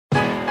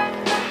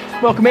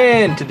Welcome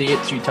in to the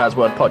It's Utah's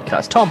World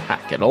podcast. Tom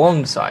Hackett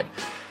alongside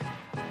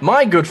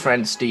my good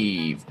friend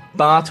Steve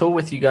Bartle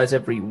with you guys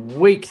every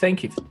week.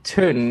 Thank you for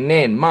tuning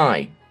in.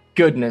 My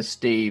goodness,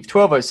 Steve.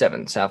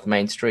 1207 South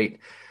Main Street.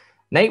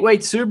 Nate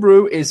Wade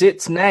Subaru is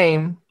its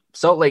name.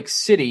 Salt Lake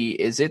City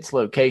is its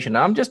location.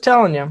 I'm just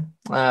telling you,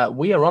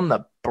 we are on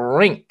the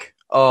brink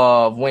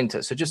of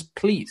winter. So just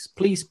please,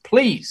 please,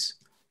 please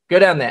go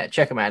down there.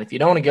 Check them out. If you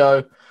don't want to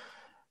go,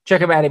 check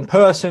them out in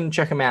person.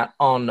 Check them out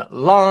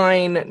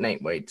online,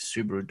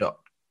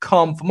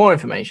 NateWadeSubaru.com for more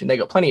information. They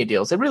got plenty of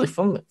deals. They're really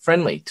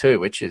friendly too,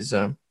 which is,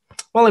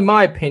 well, in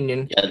my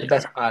opinion, the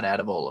best part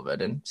out of all of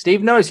it. And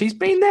Steve knows he's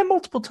been there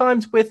multiple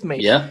times with me.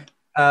 Yeah.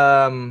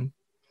 All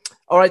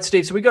right,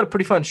 Steve. So we got a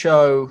pretty fun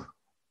show,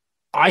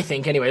 I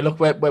think. Anyway, look,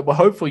 we're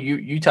hopeful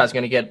Utah's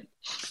going to get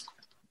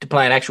to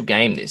play an actual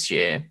game this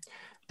year.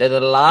 They're the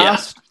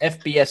last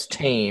FBS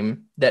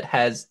team that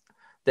has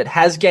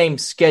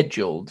games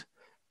scheduled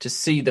to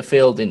see the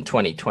field in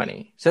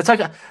 2020. So it's like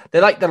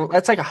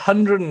that's like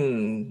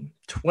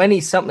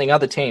 120 something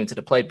other teams that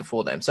have played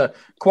before them. So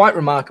quite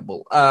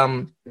remarkable.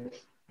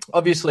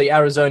 Obviously,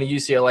 Arizona,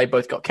 UCLA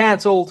both got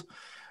canceled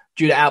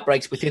due to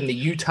outbreaks within the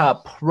Utah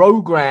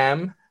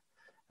program.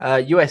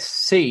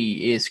 USC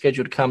is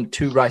scheduled to come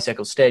to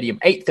Rice-Eccles Stadium,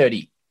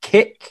 8:30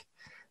 kick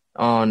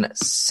on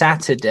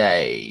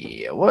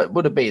Saturday. What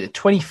would it be? The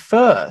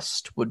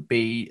 21st would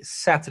be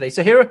Saturday.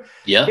 So here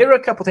are a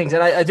couple things,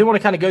 and I do want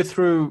to kind of go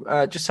through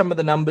just some of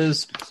the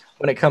numbers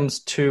when it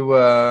comes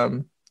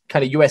to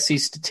kind of USC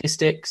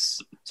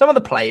statistics, some of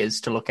the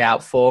players to look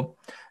out for.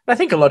 And I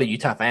think a lot of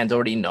Utah fans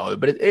already know,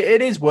 but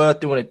it is worth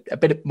doing a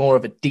bit more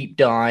of a deep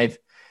dive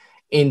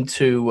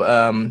into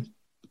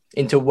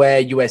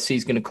where USC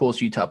is going to cause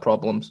Utah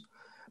problems.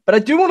 But I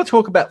do want to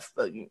talk about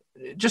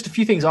just a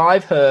few things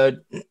I've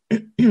heard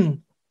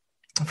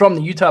from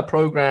the Utah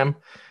program,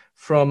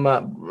 from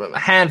a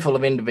handful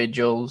of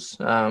individuals.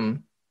 So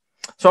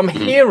I'm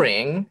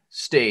hearing,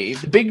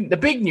 Steve, the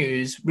big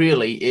news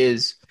really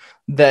is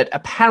that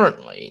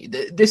apparently,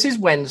 this is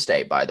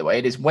Wednesday, by the way.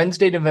 It is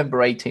Wednesday, November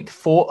 18th,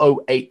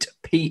 4:08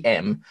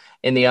 p.m.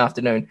 in the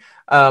afternoon.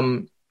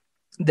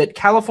 That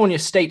California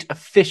state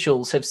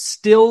officials have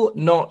still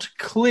not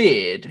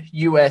cleared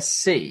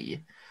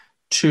USC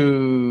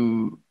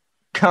to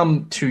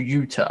come to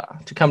Utah,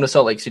 to come to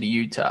Salt Lake City,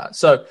 Utah.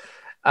 So,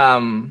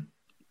 that's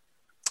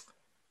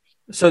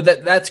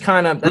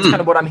kind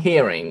of what I'm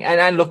hearing.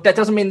 And look, that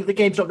doesn't mean that the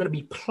game's not going to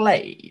be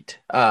played.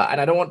 And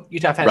I don't want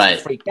Utah fans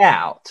to freak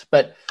out,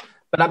 but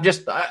I'm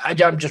just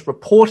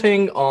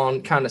reporting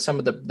on kind of some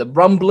of the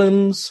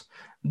rumblings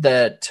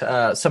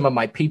that some of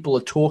my people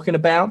are talking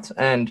about,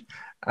 and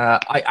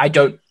I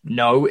don't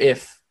know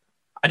if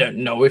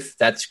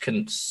that's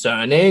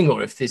concerning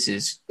or if this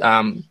is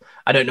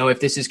I don't know if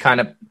this is kind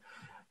of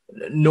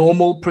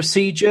normal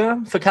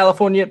procedure for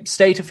California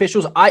state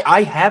officials.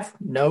 I have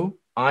no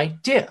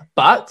idea,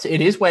 but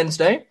it is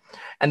Wednesday,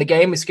 and the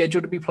game is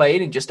scheduled to be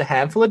played in just a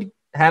handful of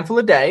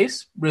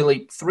days,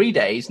 really 3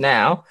 days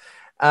now.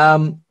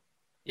 And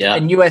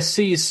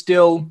USC is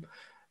still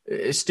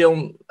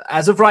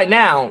as of right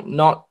now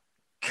not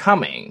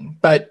coming,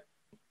 but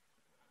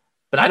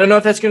I don't know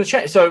if that's going to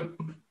change. So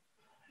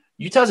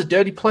Utah's a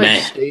dirty place,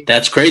 Man, Steve.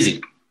 That's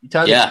crazy.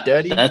 Utah's a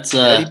dirty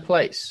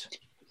place.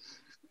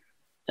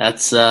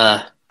 That's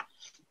some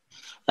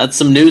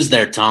news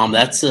there, Tom.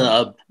 That's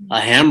a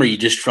hammer you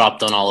just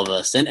dropped on all of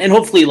us. And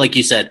hopefully, like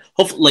you said,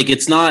 like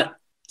it's not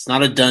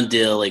a done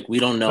deal. Like we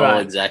don't know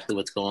exactly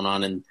what's going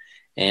on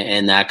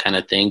and that kind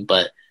of thing.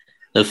 But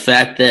the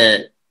fact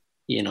that,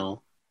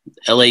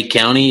 LA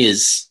County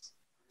is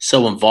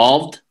so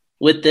involved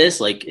with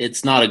this, like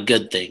it's not a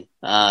good thing.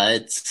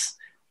 It's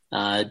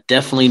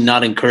definitely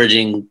not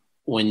encouraging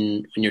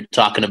when you're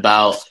talking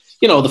about,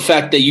 the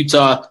fact that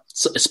Utah,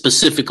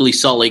 specifically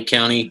Salt Lake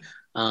County,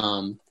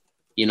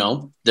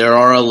 there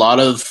are a lot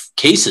of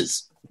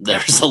cases.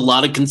 There's a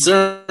lot of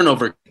concern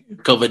over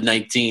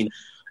COVID-19,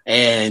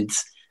 and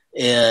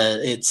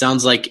it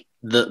sounds like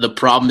the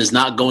problem is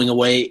not going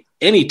away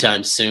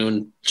anytime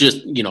soon.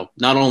 Just,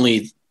 not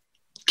only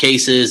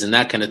cases and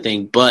that kind of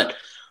thing, but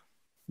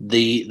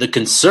the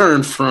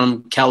concern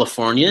from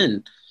California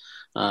and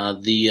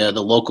the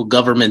local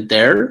government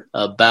there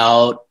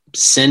about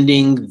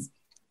sending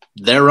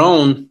their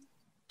own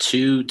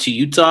to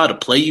Utah to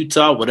play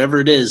Utah, whatever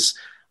it is.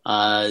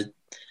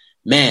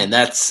 Man,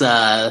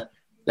 that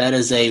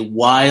is a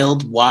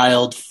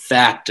wild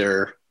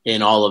factor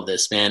in all of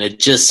this, man. It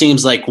just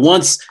seems like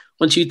once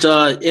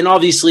Utah, and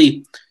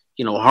obviously,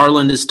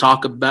 Harlan has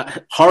talked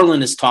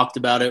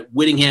about it.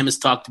 Whittingham has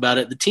talked about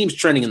it. The team's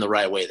trending in the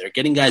right way. They're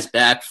getting guys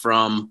back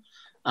from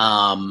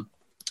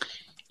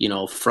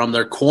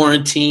their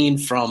quarantine,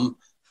 from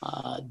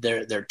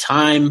their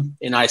time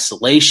in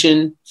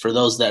isolation for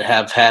those that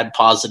have had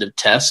positive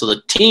tests. So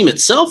the team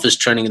itself is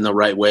trending in the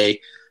right way,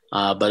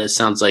 but it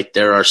sounds like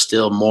there are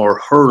still more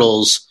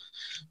hurdles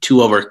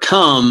to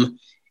overcome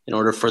in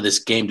order for this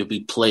game to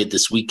be played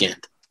this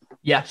weekend.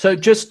 Yeah, so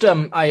just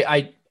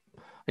I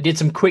did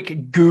some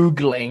quick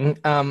Googling.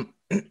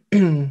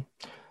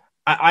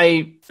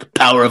 The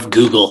power of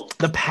Google.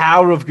 The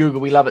power of Google.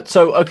 We love it.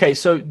 So, okay.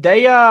 So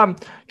they,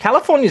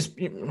 California's,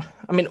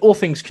 I mean, all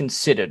things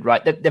considered,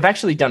 right? They've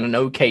actually done an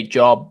okay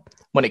job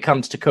when it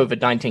comes to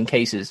COVID-19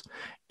 cases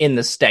in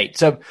the state.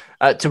 So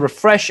to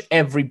refresh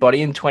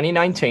everybody, in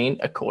 2019,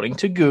 according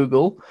to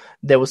Google,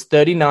 there was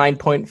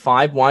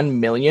 39.51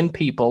 million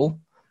people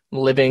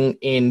living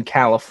in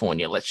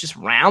California. Let's just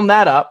round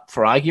that up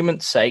for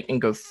argument's sake and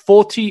go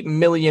 40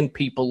 million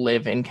people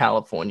live in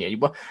California.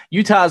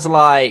 Utah's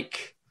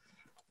like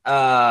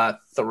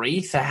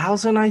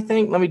 3,000, I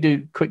think. Let me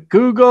do quick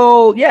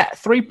Google. Yeah,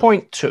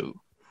 3.2.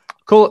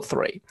 Call it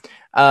 3.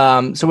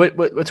 So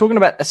we're talking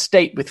about a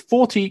state with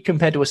 40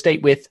 compared to a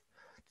state with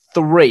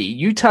 3.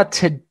 Utah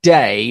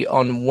today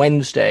on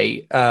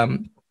Wednesday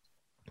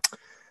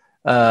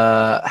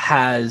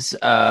has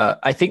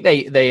I think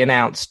they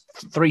announced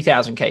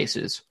 3,000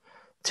 cases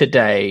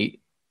today.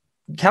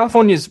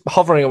 California's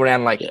hovering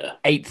around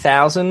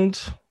 8,000.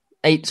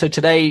 So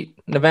today,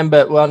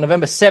 November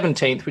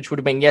 17th, which would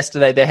have been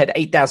yesterday, they had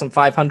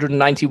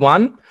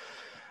 8,591.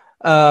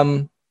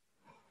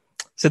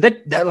 So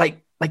they're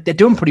they're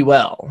doing pretty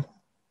well,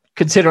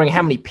 considering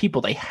how many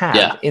people they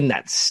have in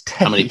that state.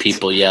 How many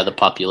people? The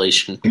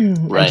population.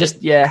 Right. And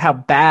just how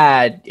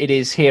bad it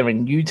is here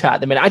in Utah.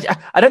 I mean,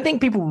 I don't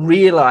think people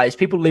realize,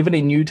 people living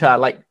in Utah,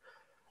 like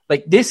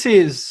this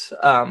is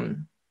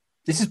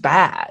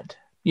bad.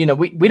 We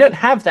don't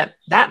have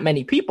that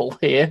many people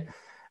here.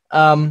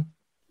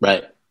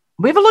 Right.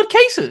 We have a lot of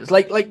cases.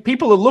 Like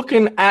people are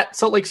looking at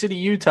Salt Lake City,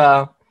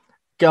 Utah,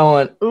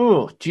 going,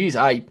 "Oh, geez,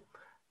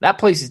 that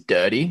place is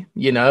dirty."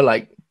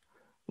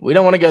 We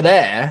don't want to go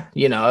there.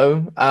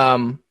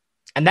 And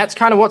that's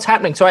kind of what's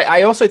happening. So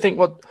I also think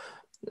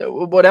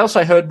what else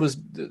I heard was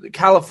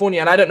California,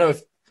 and I don't know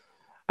if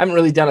I haven't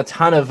really done a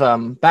ton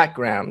of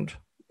background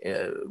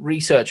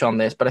research on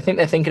this, but I think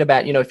they're thinking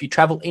about if you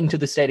travel into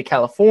the state of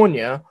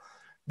California,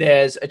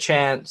 there's a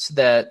chance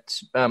that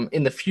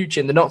in the future,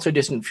 in the not so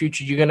distant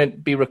future, you're going to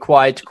be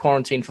required to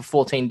quarantine for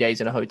 14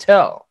 days in a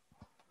hotel,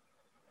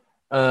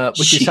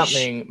 which is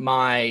something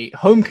my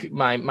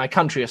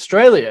country,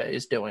 Australia,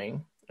 is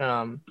doing.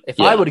 If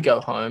I were to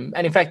go home,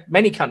 and in fact,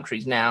 many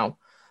countries now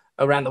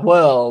around the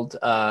world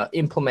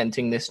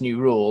implementing this new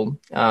rule.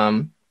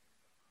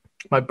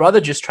 My brother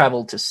just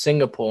traveled to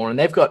Singapore, and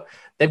they've got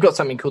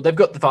something cool. They've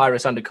got the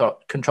virus under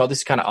control. This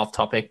is kind of off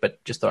topic,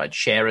 but just thought I'd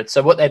share it.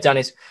 So what they've done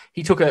is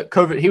he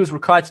was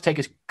required to take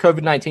his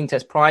COVID-19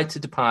 test prior to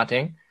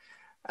departing.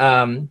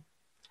 And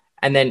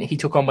then he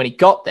took on when he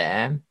got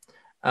there,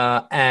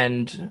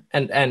 and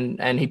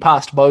he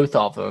passed both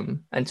of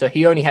them. And so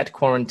he only had to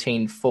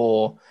quarantine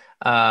for,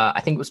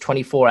 I think it was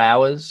 24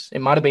 hours.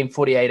 It might've been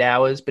 48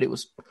 hours, but it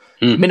was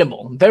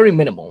minimal, very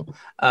minimal,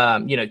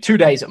 2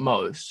 days at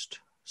most.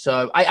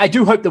 So I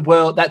do hope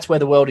that's where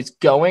the world is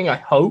going. I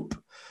hope.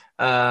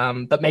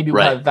 But maybe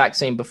we'll have a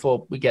vaccine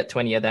before we get to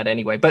any of that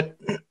anyway. But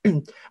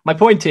my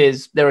point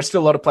is, there are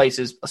still a lot of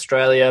places,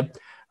 Australia.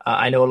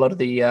 I know a lot of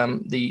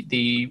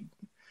the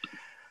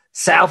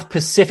South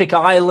Pacific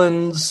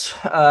Islands.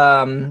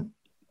 They're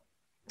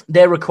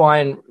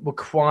requiring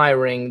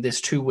this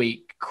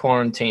 2-week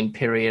quarantine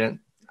period.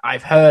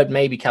 I've heard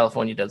maybe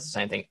California does the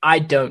same thing. I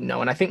don't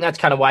know. And I think that's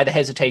kind of why the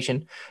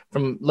hesitation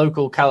from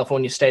local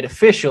California state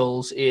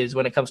officials is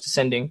when it comes to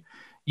sending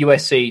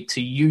USC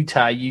to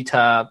Utah.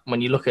 Utah,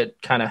 when you look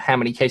at kind of how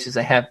many cases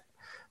they have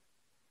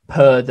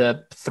per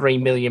the 3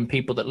 million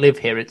people that live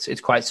here, it's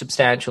quite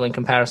substantial in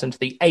comparison to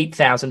the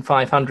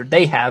 8,500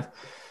 they have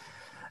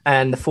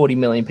and the 40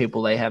 million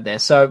people they have there.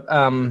 So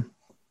I'm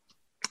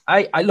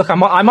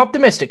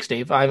optimistic,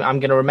 Steve. I'm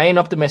going to remain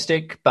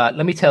optimistic, but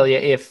let me tell you,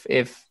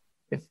 if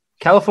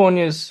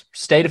California's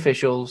state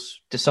officials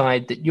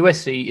decide that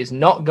USC is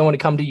not going to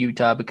come to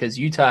Utah because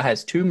Utah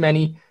has too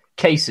many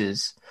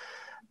cases,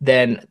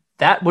 then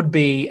that would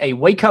be a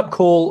wake-up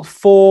call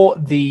for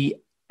the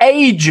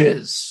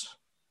ages.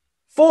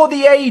 For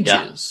the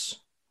ages.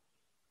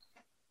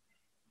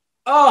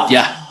 Yeah. Oh.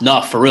 Yeah,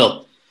 no, for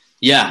real.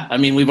 Yeah, I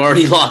mean, we've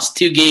already lost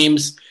 2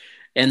 games,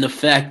 and the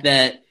fact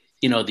that,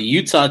 the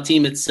Utah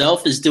team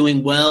itself is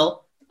doing well,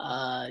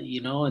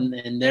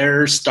 and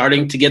they're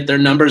starting to get their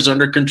numbers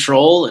under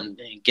control and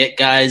get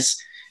guys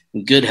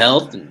in good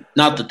health. And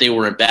not that they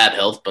were in bad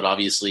health, but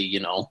obviously,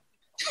 you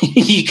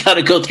got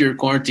to go through your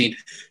quarantine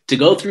to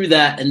go through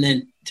that, and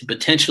then to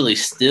potentially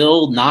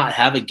still not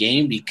have a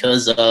game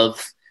because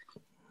of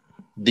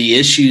the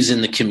issues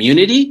in the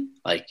community.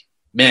 Like,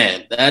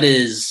 man, that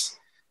is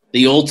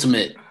the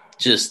ultimate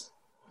just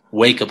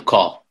wake-up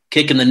call,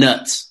 kick in the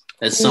nuts,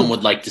 as some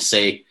would like to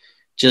say.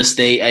 Just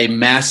a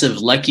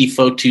massive Lecky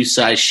Fotu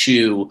size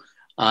shoe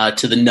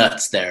to the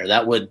nuts there.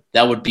 That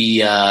would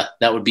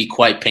be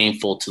quite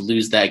painful to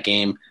lose that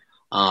game.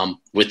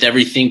 With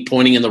everything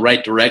pointing in the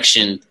right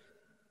direction,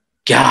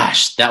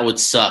 gosh, that would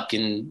suck.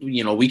 And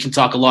we can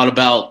talk a lot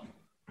about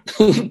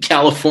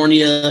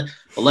California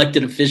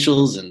elected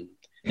officials and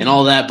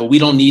all that, but we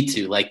don't need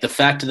to. Like, the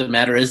fact of the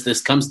matter is,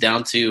 this comes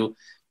down to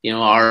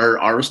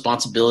our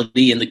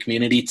responsibility in the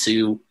community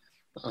to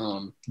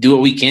do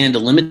what we can to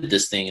limit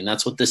this thing. And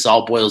that's what this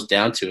all boils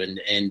down to.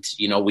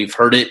 And we've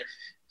heard it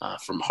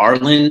from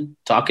Harlan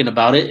talking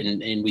about it,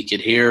 and we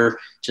could hear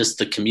just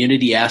the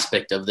community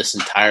aspect of this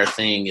entire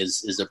thing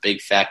is a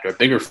big factor, a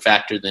bigger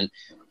factor than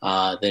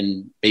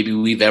maybe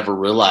we've ever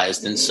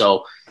realized. And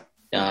so,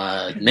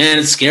 man,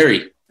 it's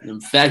scary. The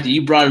fact that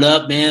you brought it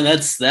up, man,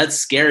 that's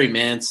scary,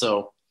 man.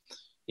 So,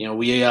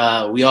 we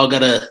all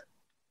gotta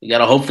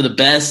hope for the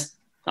best.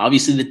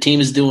 Obviously, the team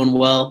is doing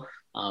well.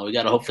 We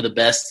gotta hope for the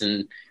best,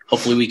 and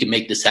hopefully, we can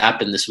make this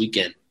happen this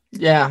weekend.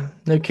 Yeah,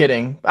 no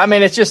kidding. I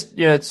mean, it's just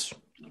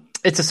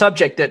it's a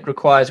subject that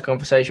requires a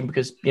conversation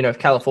because if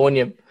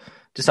California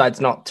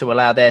decides not to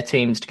allow their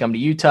teams to come to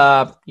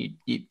Utah,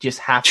 you just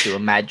have to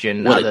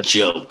imagine a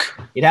joke.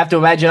 You'd have to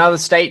imagine other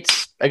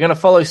states are going to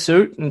follow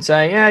suit and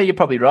say, yeah, you're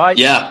probably right.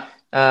 Yeah.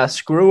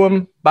 Screw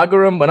them,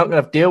 bugger them. We're not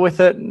going to deal with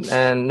it.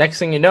 And next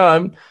thing you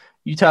know,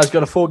 Utah's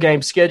got a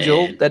 4-game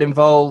schedule that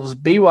involves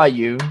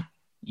BYU,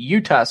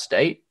 Utah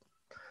State,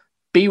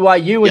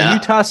 BYU, and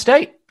Utah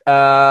State.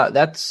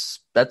 That's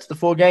the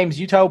 4 games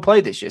Utah will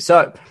play this year.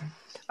 So,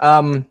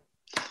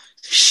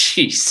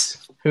 jeez,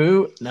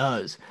 who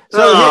knows?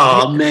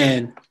 So,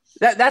 man,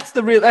 that's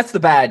the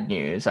bad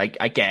news. I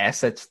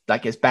guess that's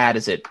like as bad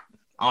as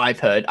I've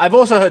heard. I've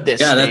also heard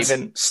this. Yeah,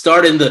 Stephen. That's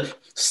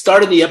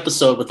starting the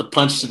episode with a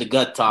punch to the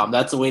gut, Tom.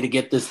 That's the way to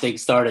get this thing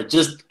started.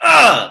 Just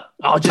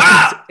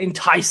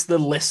entice the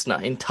listener.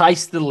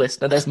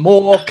 There's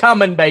more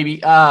coming,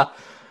 baby.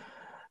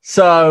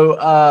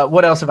 So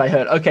what else have I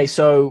heard? Okay,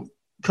 so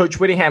Coach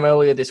Whittingham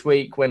earlier this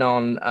week went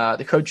on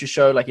the coaches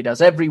show like he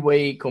does every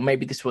week, or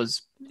maybe this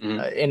was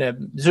in a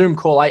Zoom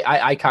call.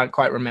 I can't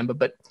quite remember,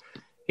 but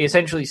he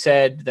essentially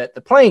said that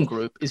the playing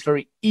group is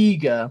very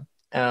eager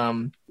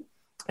and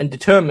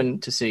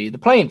determined to see the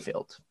playing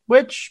field,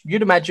 which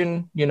you'd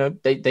imagine,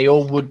 they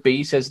all would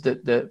be. Says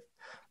that the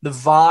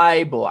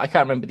vibe, or I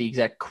can't remember the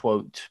exact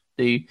quote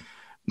he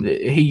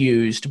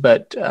used,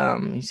 but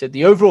he said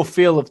the overall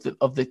feel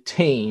of the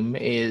team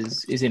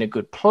is in a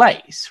good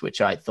place, which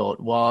I thought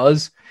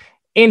was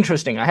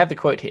interesting. I have the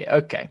quote here.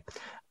 Okay.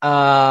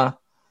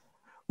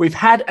 We've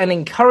had an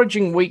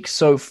encouraging week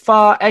so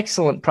far.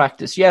 Excellent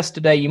practice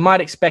yesterday. You might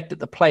expect that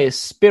the players'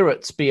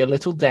 spirits be a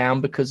little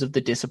down because of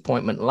the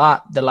disappointment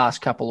the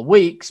last couple of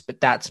weeks, but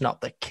that's not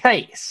the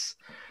case.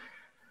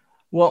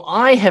 Well,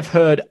 I have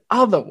heard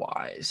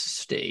otherwise,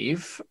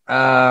 Steve.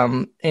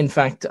 In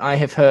fact, I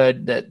have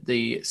heard that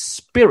the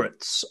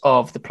spirits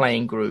of the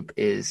playing group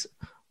is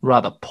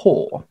rather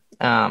poor.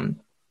 And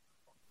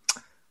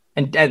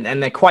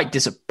they're quite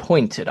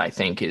disappointed, I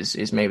think,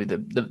 is maybe the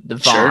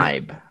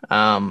vibe.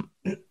 Sure.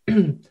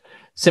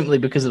 Simply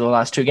because of the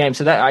last 2 games.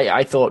 So that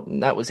I thought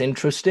that was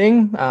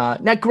interesting.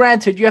 Now,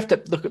 granted, you have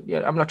to look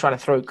at, I'm not trying to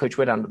throw Coach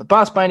Witt under the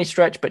bus by any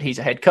stretch, but he's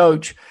a head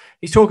coach.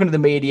 He's talking to the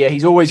media.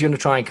 He's always going to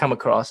try and come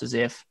across as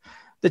if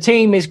the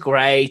team is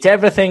great.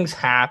 Everything's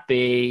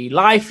happy.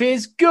 Life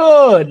is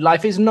good.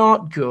 Life is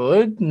not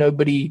good.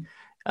 Nobody,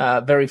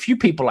 very few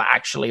people are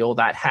actually all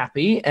that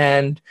happy.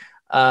 And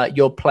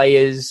your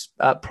players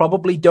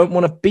probably don't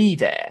want to be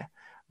there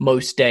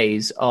most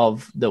days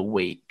of the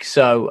week.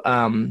 So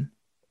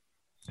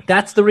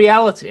that's the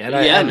reality. And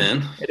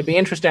man. It'd be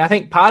interesting. I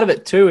think part of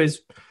it too is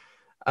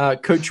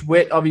Coach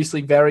Witt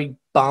obviously very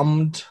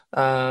bummed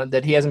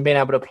that he hasn't been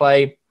able to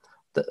play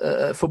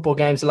the football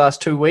games the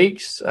last 2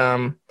 weeks.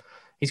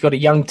 He's got a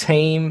young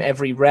team.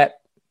 Every rep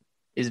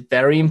is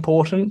very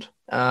important.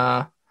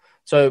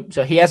 So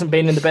he hasn't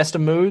been in the best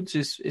of moods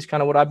is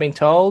kind of what I've been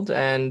told.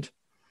 And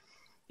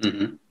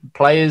the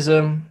players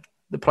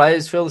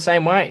feel the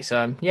same way.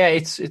 So yeah,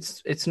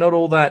 it's not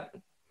all that.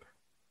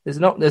 There's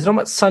not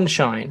much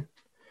sunshine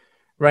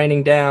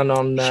raining down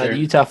on the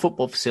Utah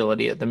football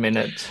facility at the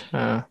minute.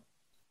 Well,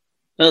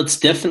 it's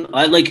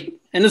definitely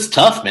and it's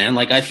tough, man.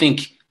 Like I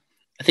think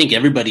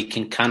everybody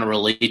can kind of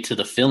relate to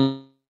the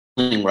feeling,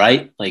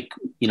 right? Like,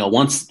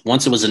 once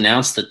it was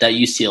announced that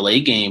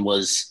UCLA game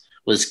was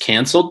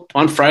canceled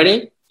on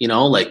Friday,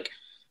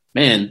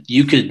 man,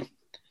 you could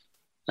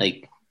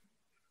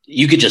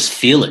just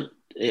feel it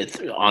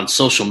on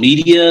social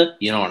media,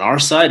 on our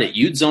side at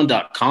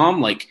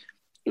utezone.com. Like,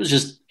 it was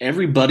just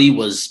everybody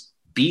was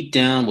beat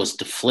down, was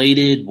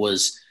deflated,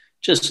 was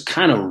just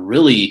kind of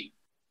really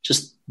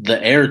just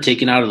the air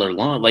taken out of their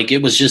lung. Like,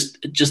 it was just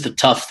a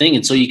tough thing.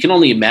 And so you can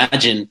only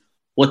imagine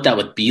what that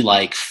would be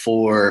like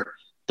for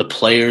the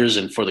players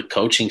and for the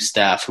coaching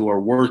staff who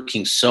are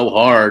working so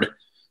hard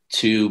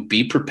to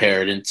be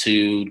prepared and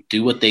to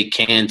do what they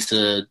can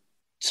to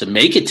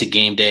make it to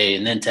game day,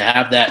 and then to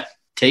have that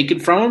taken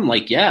from them. Hell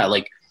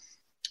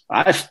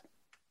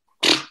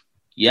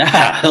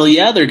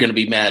yeah, they're going to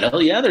be mad.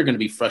 Hell yeah, they're going to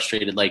be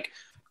frustrated. Like,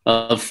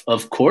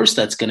 of course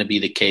that's going to be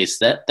the case.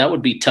 That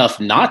would be tough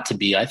not to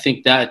be. I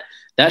think that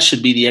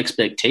should be the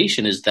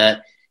expectation, is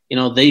that,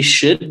 they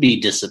should be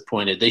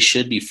disappointed. They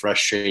should be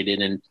frustrated.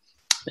 And,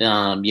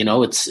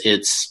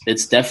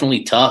 it's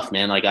definitely tough,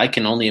 man. Like, I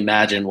can only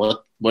imagine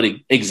what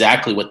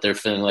exactly what they're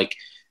feeling. Like,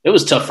 it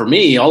was tough for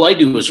me. All I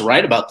do was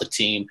write about the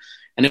team.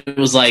 And it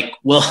was like,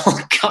 well,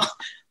 God,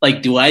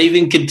 like, do I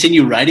even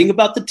continue writing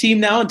about the team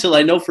now until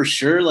I know for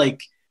sure,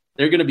 like,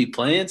 they're going to be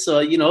playing? So,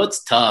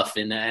 it's tough.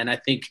 And I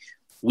think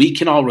we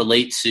can all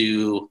relate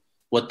to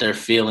what they're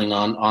feeling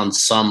on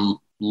some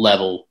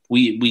level.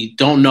 We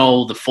don't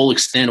know the full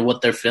extent of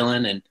what they're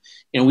feeling,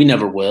 and we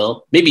never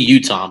will. Maybe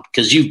you, Tom,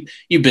 because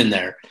you've been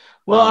there.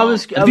 Well,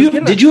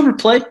 did you ever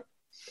play?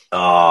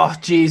 Oh,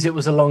 geez, it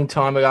was a long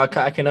time ago.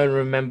 I can only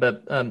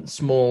remember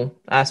small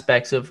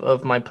aspects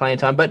of my playing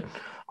time, but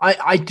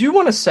I do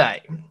want to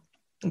say,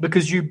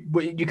 because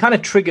you kind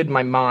of triggered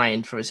my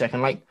mind for a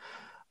second, like,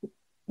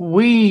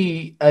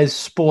 we as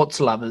sports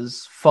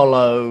lovers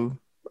follow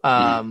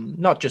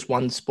not just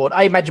one sport.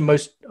 I imagine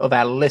most of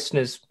our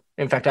listeners,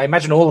 in fact, I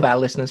imagine all of our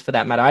listeners for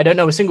that matter. I don't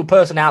know a single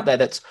person out there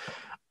that's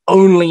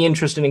only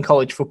interested in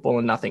college football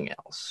and nothing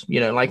else.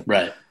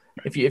 Right.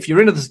 If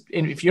you're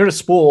into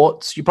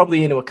sports, you're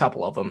probably into a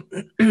couple of them,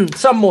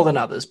 some more than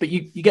others, but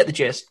you get the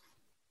gist.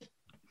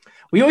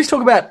 We always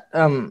talk about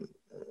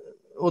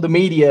or the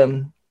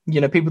media.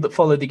 People that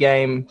follow the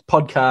game,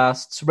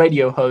 podcasts,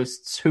 radio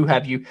hosts, who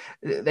have you,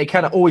 they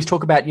kind of always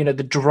talk about, the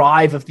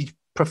drive of these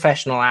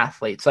professional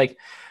athletes. Like,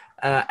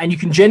 and you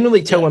can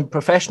generally tell when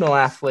professional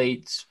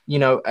athletes,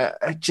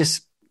 are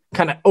just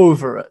kind of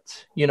over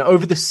it,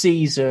 over the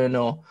season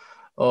or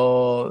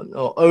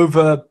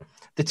over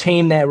the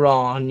team they're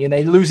on,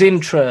 they lose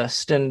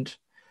interest. And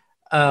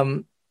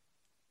those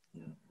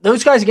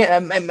guys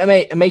are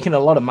making a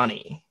lot of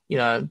money,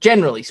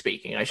 generally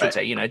speaking, I should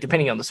say,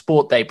 depending on the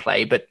sport they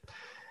play. But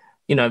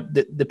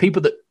the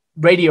people that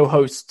radio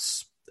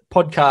hosts,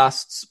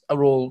 podcasts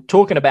are all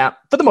talking about,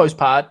 for the most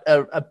part,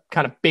 are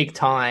kind of big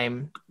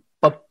time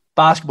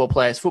basketball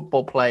players,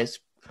 football players.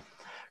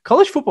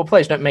 College football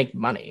players don't make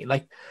money.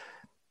 Like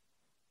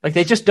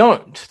they just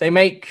don't. They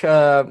make,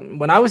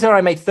 when I was there,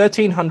 I made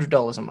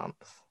 $1,300 a month.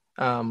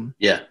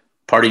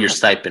 Part of your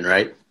stipend,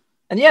 right?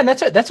 And yeah,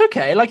 that's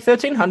okay. Like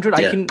 $1,300,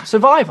 I can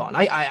survive on.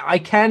 I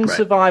can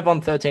survive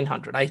on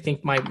 $1,300. I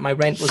think my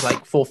rent was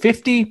like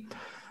 $450.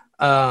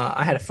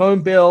 I had a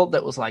phone bill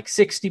that was like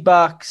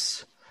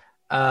 $60.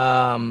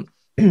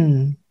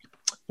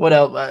 What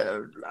else?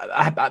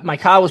 My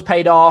car was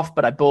paid off,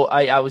 but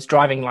I was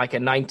driving like a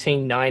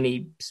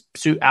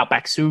 1990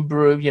 Outback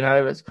Subaru.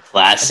 It was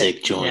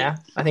classic joint. Yeah,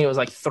 I think it was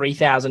like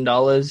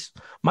 $3,000.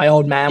 My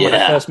old man, when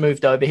I first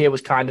moved over here,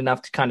 was kind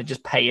enough to kind of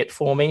just pay it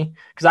for me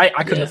because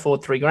I couldn't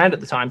afford $3,000 at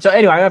the time. So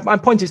anyway, my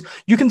point is,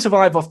 you can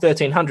survive off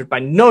 $1,300. By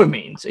no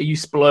means are you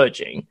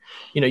splurging.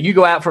 You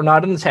go out for a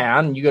night in the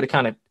town, and you got to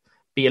kind of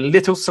be a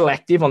little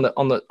selective on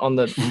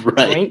the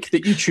drink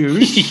that you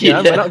choose.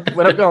 We're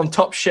not going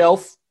top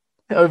shelf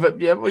over.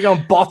 We're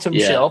going bottom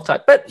shelf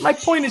type. But my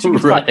point is,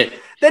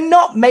 they're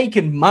not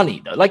making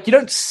money though. Like, you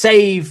don't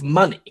save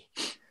money.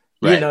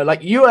 Like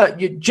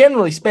you're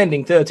generally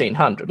spending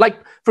 $1,300. Like,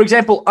 for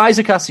example,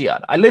 Isaac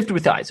Asiad. I lived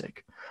with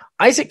Isaac.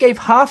 Isaac gave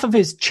half of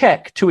his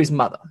check to his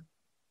mother.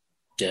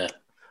 Yeah,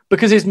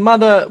 because his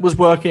mother was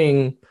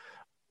working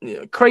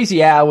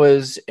crazy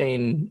hours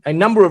in a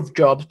number of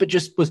jobs, but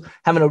just was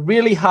having a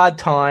really hard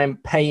time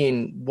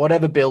paying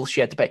whatever bills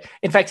she had to pay.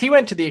 In fact, he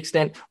went to the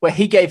extent where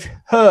he gave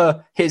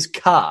her his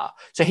car.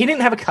 So he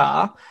didn't have a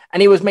car, and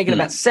he was making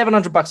about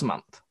 $700 a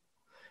month.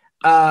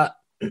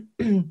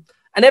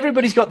 And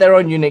everybody's got their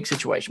own unique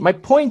situation. My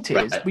point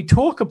is, we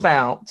talk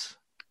about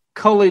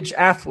college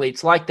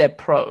athletes like they're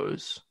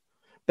pros,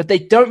 but they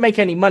don't make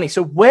any money.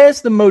 So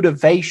where's the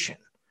motivation?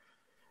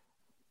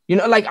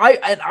 Like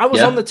I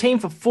was on the team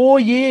for 4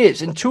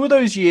 years, and 2 of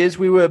those years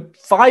we were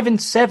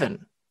 5-7,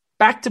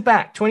 back to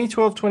back,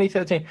 2012,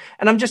 2013.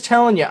 And I'm just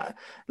telling you,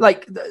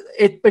 like,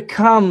 it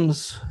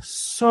becomes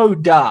so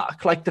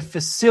dark. Like, the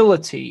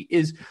facility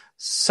is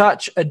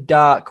such a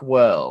dark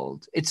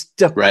world. It's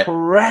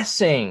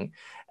depressing.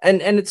 And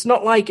it's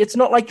not like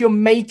you're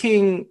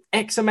making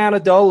X amount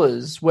of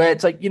dollars where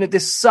it's like,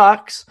 this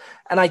sucks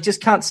and I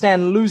just can't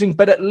stand losing,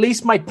 but at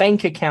least my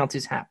bank account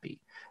is happy.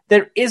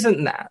 There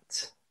isn't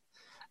that.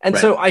 And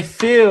so I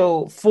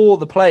feel for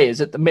the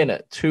players at the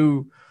minute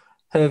who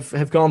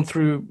have gone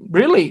through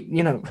really,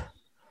 we're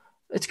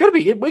going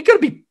to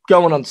be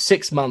going on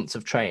 6 months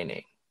of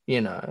training,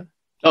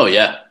 Oh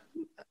yeah.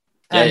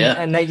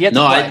 And they get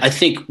I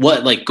think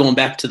going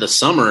back to the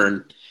summer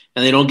and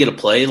they don't get to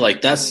play,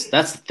 like that's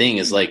the thing,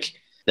 is like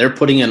they're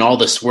putting in all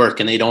this work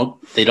and they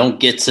don't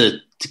get to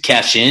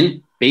cash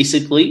in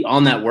basically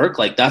on that work.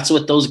 Like, that's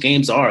what those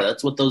games are.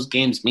 That's what those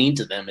games mean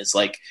to them. It's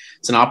like,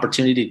 it's an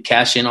opportunity to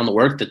cash in on the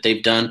work that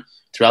they've done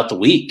throughout the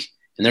week,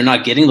 and they're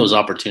not getting those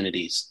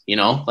opportunities,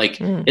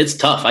 It's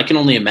tough. I can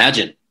only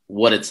imagine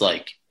what it's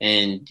like.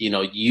 And,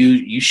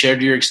 you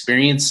shared your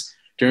experience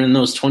during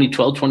those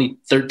 2012,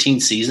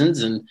 2013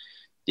 seasons. And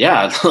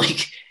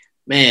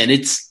man,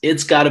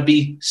 it's gotta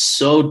be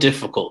so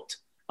difficult,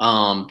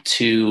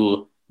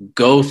 to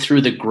go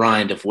through the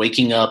grind of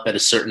waking up at a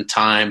certain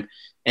time.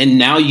 And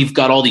now you've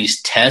got all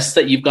these tests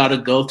that you've got to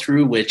go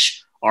through,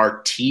 which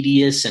are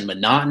tedious and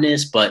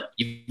monotonous, but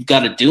you've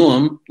got to do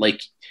them,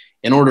 like,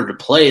 in order to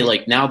play.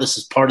 Like, now this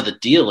is part of the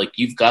deal. Like,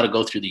 you've got to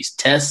go through these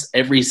tests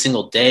every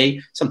single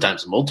day,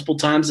 sometimes multiple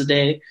times a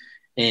day.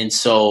 And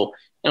so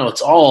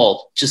it's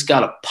all just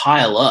got to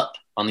pile up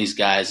on these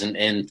guys.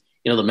 And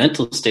the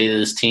mental state of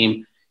this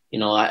team,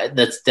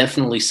 that's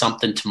definitely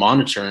something to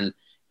monitor.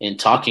 And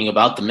talking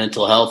about the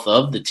mental health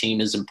of the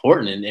team is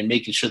important, and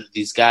making sure that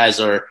these guys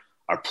are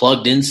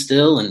plugged in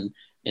still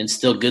and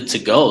still good to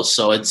go.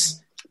 So it's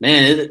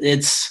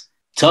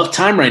tough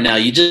time right now.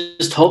 You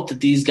just hope that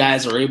these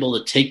guys are able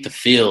to take the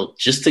field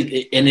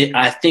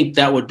I think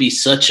that would be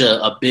such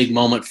a big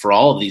moment for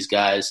all of these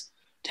guys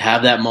to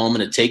have that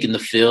moment of taking the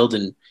field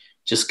and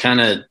just kind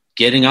of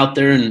getting out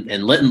there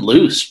and letting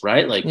loose,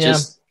 right? Like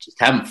just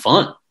having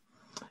fun.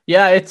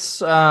 Yeah,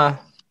 it's, and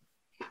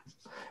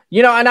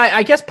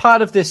I guess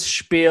part of this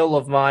spiel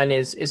of mine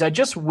is I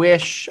just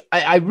wish,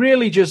 I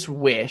really just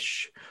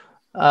wish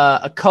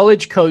a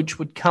college coach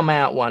would come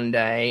out one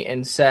day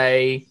and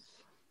say,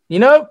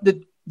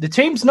 the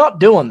team's not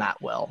doing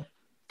that well,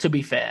 to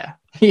be fair.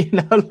 They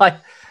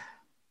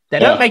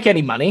don't make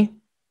any money.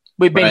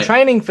 We've been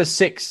training for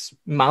 6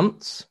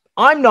 months.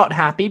 I'm not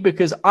happy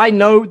because I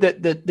know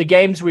that the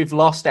games we've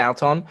lost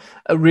out on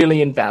are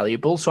really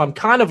invaluable. So I'm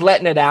kind of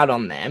letting it out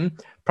on them.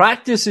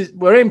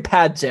 We're in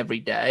pads every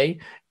day.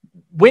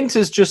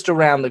 Winter's just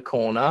around the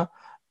corner.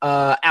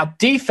 Our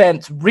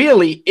defense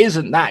really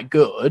isn't that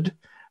good.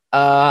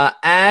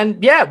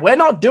 We're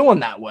not doing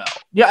that well.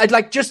 Yeah,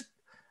 just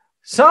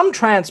some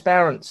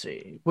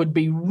transparency would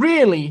be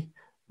really,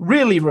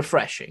 really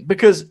refreshing,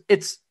 because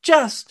it's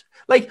just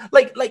like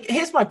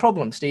here's my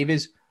problem, Steve,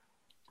 is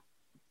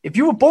if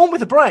you were born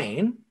with a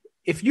brain,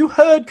 if you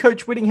heard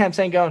Coach Whittingham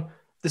going,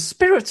 the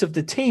spirits of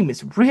the team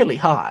is really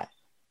high.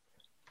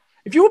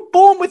 If you were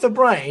born with a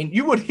brain,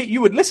 you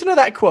would listen to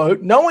that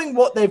quote, knowing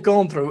what they've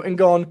gone through, and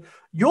gone,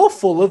 you're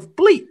full of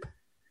bleep.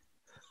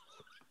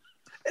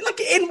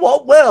 In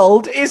what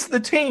world is the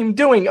team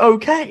doing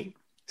okay?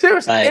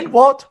 Seriously, in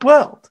what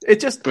world?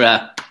 It's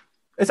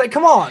like,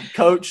 come on,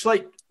 coach.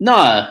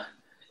 Nah,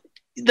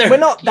 we're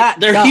not that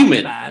they're dumb,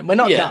 human, man. We're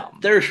not dumb.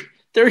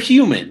 They're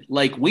human.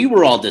 We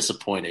were all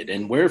disappointed,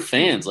 and we're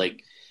fans.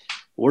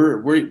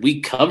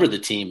 We cover the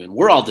team, and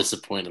we're all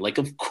disappointed.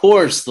 Of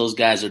course, those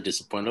guys are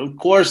disappointed. Of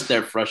course,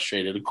 they're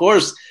frustrated. Of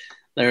course,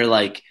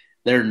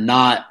 they're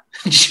not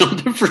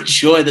jumping for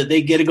joy that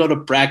they get to go to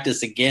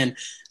practice again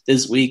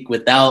this week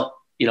without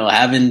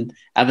having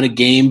a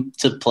game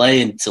to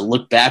play and to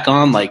look back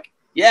on. Of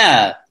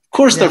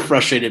course they're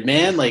frustrated,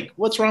 man.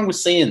 What's wrong with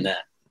saying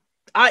that?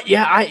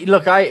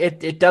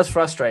 It does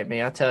frustrate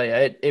me. I tell you,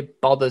 it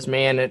bothers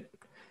me, and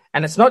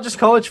it's not just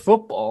college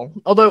football.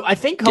 Although I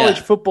think college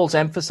football's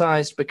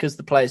emphasized because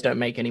the players don't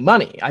make any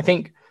money. I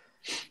think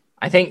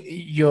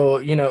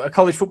a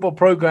college football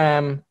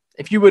program.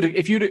 If you were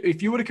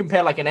to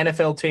compare an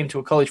NFL team to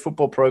a college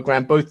football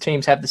program, both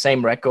teams have the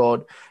same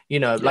record.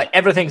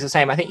 Everything's the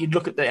same. I think you'd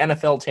look at the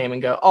NFL team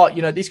and go, oh,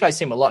 these guys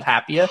seem a lot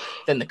happier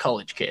than the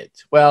college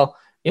kids. Well,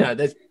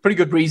 there's pretty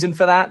good reason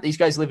for that. These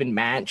guys live in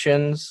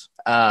mansions,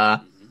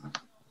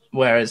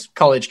 whereas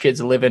college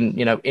kids are living,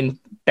 in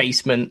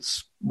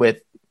basements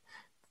with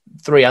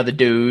 3 other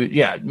dudes.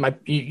 Yeah,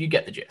 you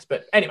get the gist.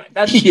 But anyway,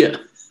 that's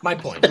my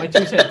point. My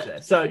 2 cents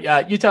there. So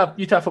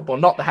Utah football,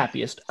 not the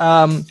happiest.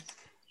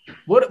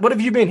 What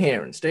have you been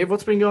hearing, Steve?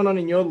 What's been going on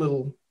in your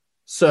little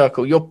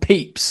circle, your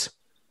peeps?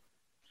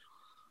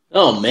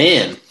 Oh,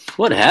 man.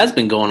 What has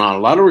been going on? A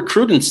lot of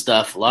recruiting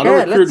stuff, a lot of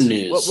recruiting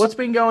news. What's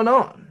been going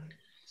on?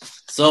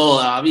 So,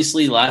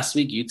 obviously, last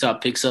week, Utah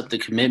picks up the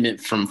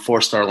commitment from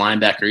 4-star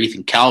linebacker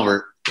Ethan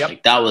Calvert.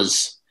 Yep. That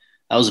was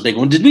a big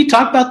one. Did we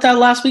talk about that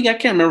last week? I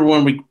can't remember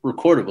when we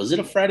recorded. Was it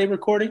a Friday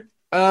recording?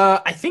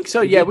 I think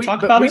so, yeah. We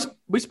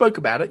spoke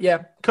about it,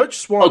 yeah. Coach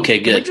Swan. Okay,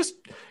 good.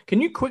 Can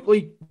you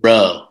quickly...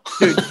 Bro.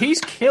 Dude,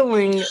 he's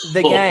killing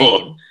the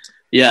game.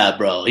 Yeah,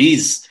 bro.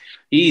 He's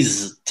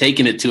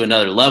taken it to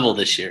another level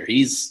this year.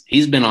 He's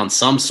been on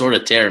some sort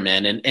of tear,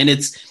 man. And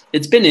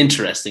it's been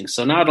interesting.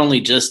 So not only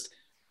just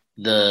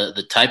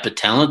the type of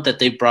talent that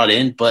they've brought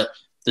in, but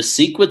the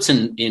sequence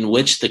in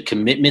which the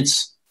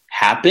commitments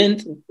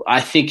happened,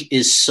 I think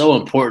is so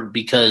important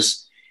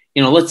because,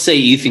 let's say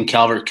Ethan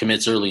Calvert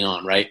commits early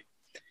on, right?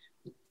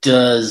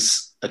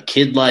 Does a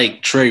kid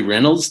like Trey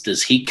Reynolds,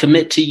 does he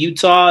commit to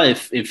Utah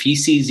if he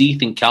sees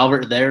Ethan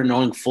Calvert there,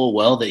 knowing full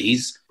well that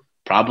he's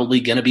probably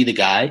going to be the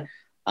guy?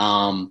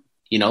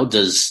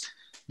 Does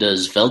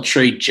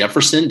Veltre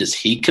Jefferson, does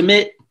he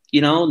commit,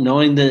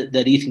 knowing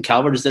that Ethan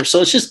Calvert is there? So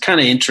it's just kind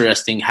of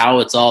interesting how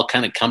it's all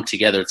kind of come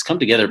together. It's come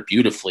together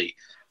beautifully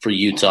for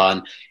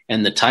Utah,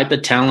 and the type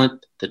of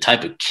talent, the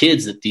type of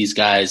kids that these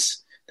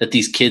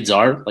kids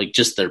are,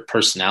 just their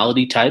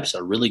personality types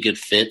are really good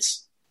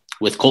fits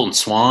with Colton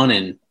Swan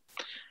and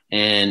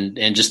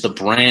just the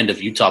brand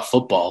of Utah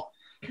football.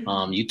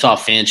 Utah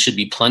fans should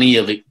be plenty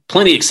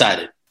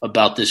excited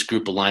about this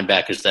group of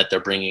linebackers that they're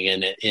bringing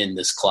in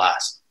this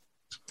class.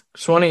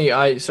 Swanee,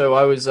 I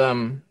was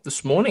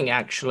this morning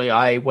actually.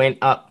 I went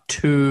up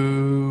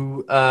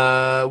to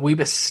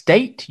Weber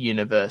State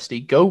University.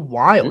 Go Mhm.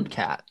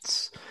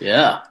 Wildcats!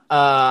 Yeah.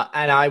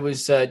 And I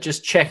was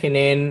just checking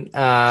in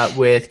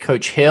with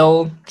Coach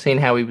Hill, seeing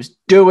how he was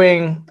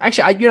doing.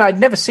 Actually, I'd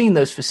never seen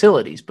those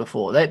facilities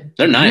before. They're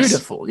They're nice.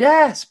 beautiful.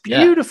 Yes,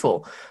 Yeah.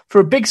 beautiful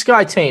for a Big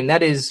Sky team.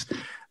 That is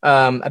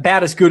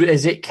about as good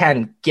as it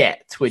can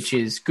get, which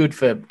is good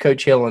for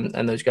Coach Hill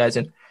and those guys.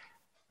 And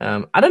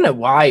I don't know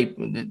why.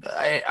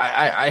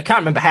 I can't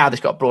remember how this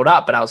got brought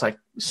up, but I was like,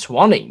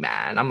 Swanee,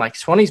 man. I'm like,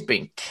 Swanee's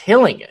been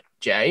killing it,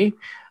 Jay.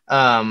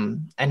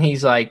 And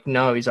he's like,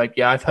 no, he's like,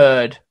 yeah, I've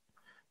heard,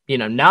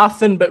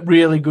 nothing but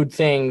really good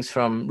things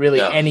from really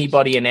Yeah.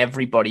 anybody and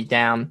everybody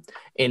down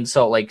in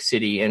Salt Lake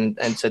City.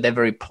 And so they're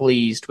very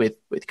pleased with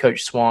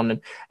Coach Swan.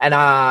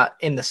 And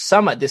in this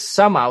summer,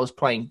 I was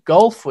playing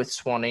golf with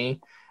Swanee,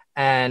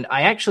 and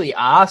I actually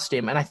asked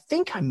him, and I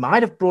think I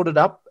might have brought it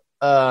up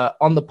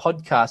on the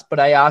podcast, but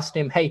I asked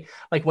him, hey,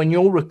 like when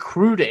you're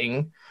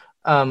recruiting,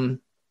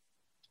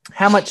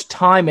 how much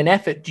time and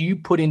effort do you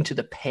put into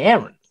the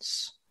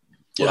parents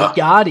or the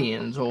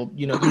guardians or,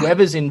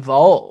 whoever's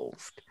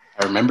involved?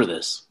 I remember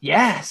this.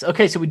 Yes.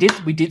 Okay. So we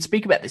did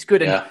speak about this.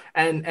 Good. Yeah.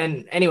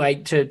 And anyway,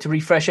 to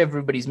refresh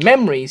everybody's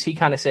memories, he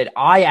kind of said,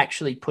 I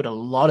actually put a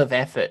lot of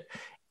effort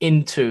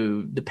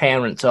into the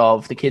parents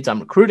of the kids I'm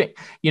recruiting.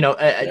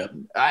 I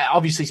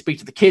obviously speak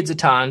to the kids a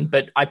ton,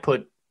 but I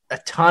put a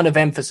ton of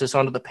emphasis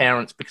onto the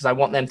parents because I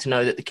want them to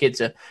know that the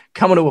kids are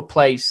coming to a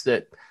place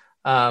that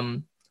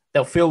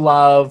they'll feel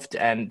loved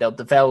and they'll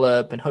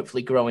develop and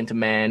hopefully grow into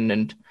men.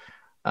 And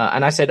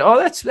I said, oh,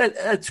 that's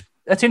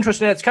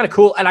interesting. That's kind of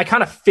cool. And I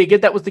kind of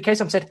figured that was the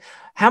case. I said,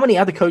 how many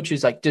other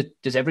coaches, like,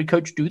 does every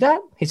coach do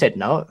that? He said,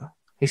 no.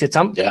 He said,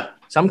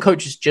 some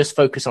coaches just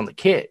focus on the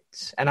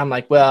kids. And I'm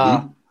like,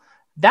 well,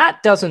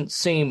 that doesn't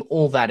seem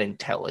all that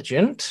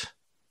intelligent.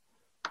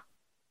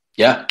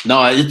 Yeah,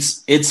 no,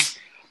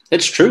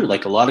 it's true.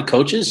 Like a lot of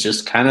coaches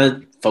just kind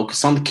of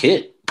focus on the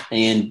kid.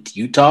 And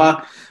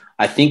Utah,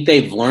 I think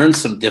they've learned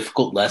some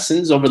difficult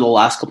lessons over the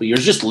last couple of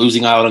years, just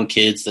losing out on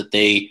kids that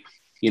they,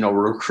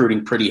 were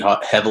recruiting pretty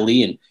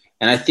heavily. And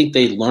I think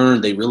they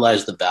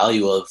realized the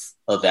value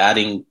of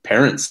adding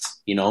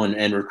parents,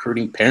 and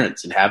recruiting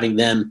parents and having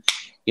them,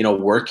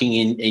 working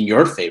in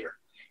your favor.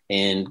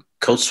 And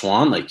Coach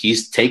Swan, like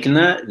he's taken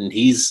that and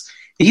he's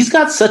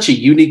got such a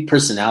unique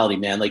personality,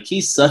 man. Like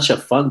he's such a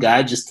fun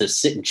guy just to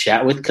sit and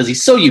chat with because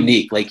he's so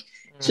unique. Like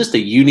he's just a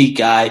unique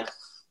guy.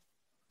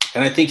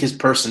 And I think his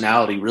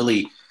personality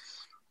really,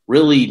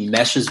 really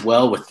meshes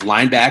well with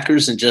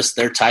linebackers and just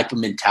their type of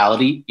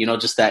mentality,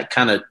 just that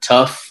kind of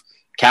tough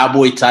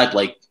cowboy type,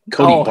 like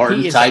Cody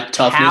Barton type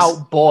toughness.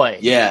 Cowboy.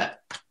 Yeah.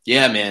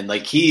 Yeah, man.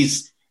 Like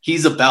he's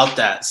about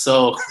that.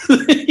 So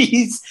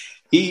he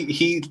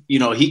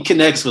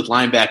connects with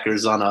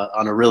linebackers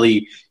on a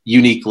really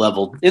unique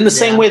level in the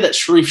same way that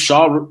Sharif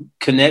Shaw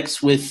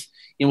connects with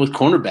with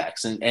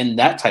cornerbacks and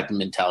that type of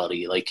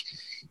mentality,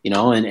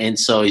 and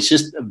so it's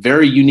just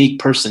very unique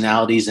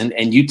personalities,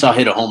 and Utah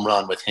hit a home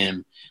run with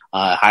him,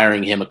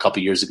 hiring him a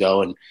couple years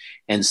ago,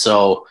 and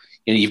so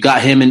you've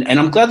got him, and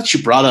I'm glad that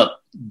you brought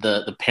up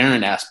the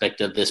parent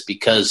aspect of this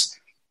because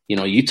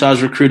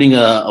Utah's recruiting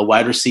a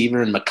wide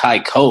receiver in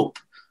Makai Cope,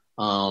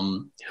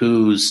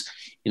 who's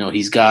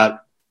he's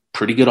got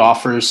pretty good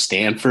offers.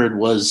 Stanford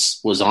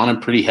was on him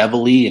pretty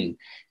heavily, and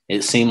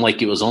it seemed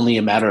like it was only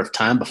a matter of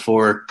time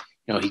before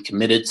he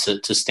committed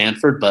to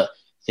Stanford. But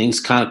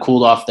things kind of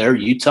cooled off there.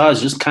 Utah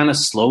has just kind of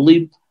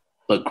slowly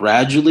but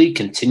gradually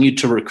continued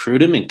to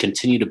recruit him and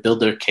continue to build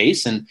their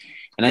case. And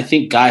I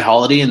think Guy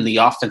Holiday and the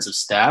offensive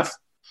staff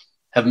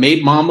have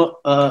made Mom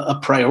a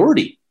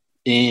priority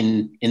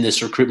in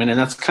this recruitment, and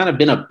that's kind of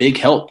been a big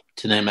help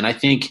to them. And I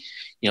think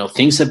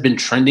things have been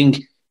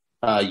trending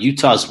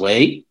Utah's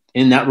way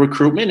in that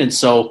recruitment. And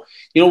so,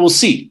 we'll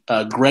see.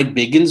 Greg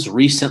Biggins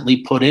recently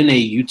put in a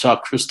Utah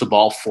crystal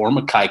ball for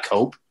Makai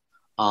Cope.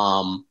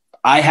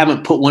 I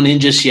haven't put one in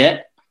just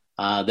yet.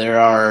 There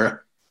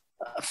are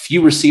a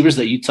few receivers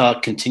that Utah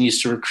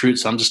continues to recruit,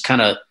 so I'm just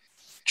kind of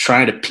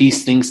trying to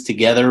piece things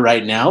together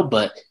right now.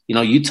 But,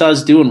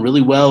 Utah's doing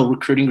really well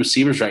recruiting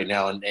receivers right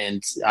now,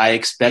 and I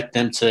expect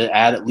them to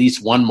add at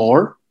least one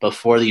more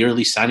before the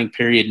early signing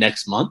period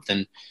next month.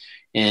 And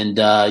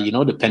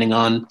depending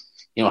on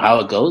how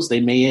it goes, they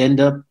may end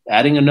up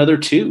adding another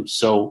two.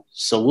 So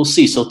we'll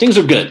see. So things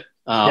are good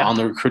on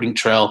the recruiting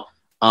trail.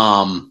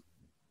 Trying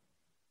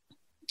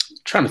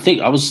to think,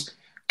 I was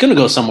going to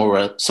go somewhere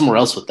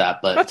else with that,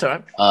 but that's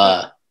all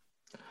right.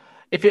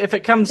 If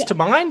it comes to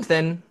mind,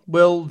 then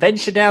we'll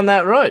venture down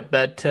that road.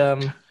 But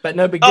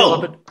no big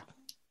deal.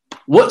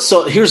 What?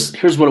 So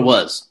here's what it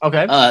was.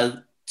 Okay.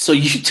 So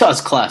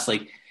Utah's class,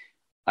 like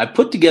I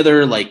put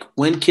together like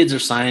when kids are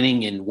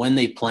signing and when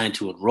they plan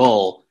to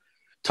enroll.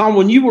 Tom,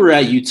 when you were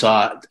at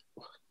Utah,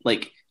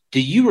 like,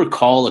 do you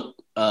recall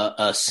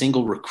a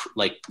single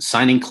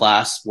signing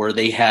class where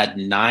they had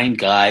 9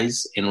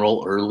 guys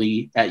enroll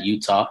early at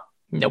Utah?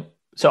 Nope.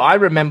 So I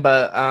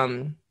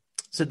remember,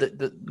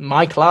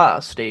 my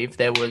class, Steve,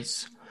 there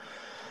was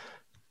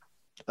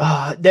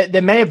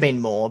There may have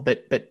been more,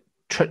 but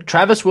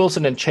Travis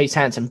Wilson and Chase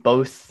Hansen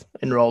both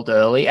enrolled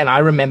early, and I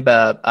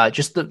remember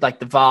just the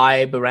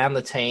vibe around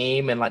the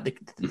team and like the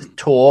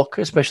talk,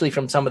 especially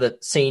from some of the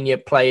senior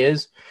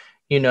players.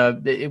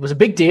 It was a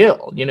big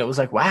deal. It was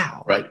like,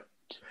 wow, right?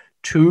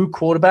 Two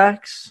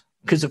quarterbacks,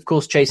 because of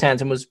course Chase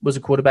Hansen was a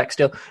quarterback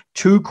still.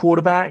 Two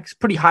quarterbacks,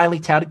 pretty highly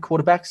touted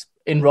quarterbacks,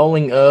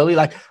 enrolling early.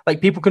 Like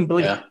people couldn't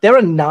believe it. There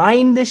are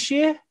 9 this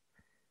year.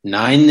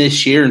 9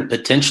 this year, and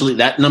potentially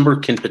that number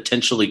can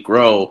potentially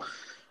grow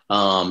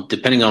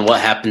depending on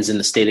what happens in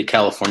the state of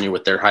California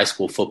with their high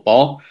school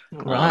football.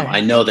 Right.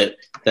 I know that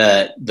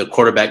the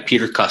quarterback,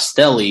 Peter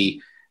Costelli,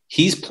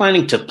 he's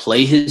planning to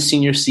play his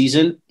senior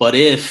season, but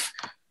if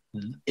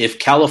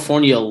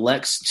California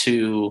elects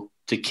to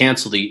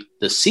cancel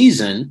the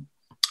season,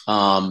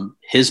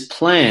 his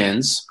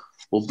plans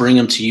will bring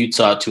him to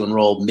Utah to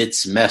enroll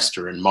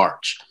mid-semester in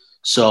March.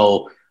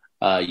 So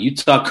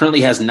Utah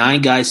currently has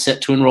 9 guys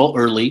set to enroll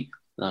early.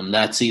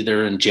 That's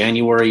either in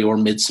January or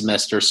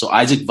mid-semester. So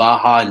Isaac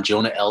Vaha and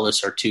Jonah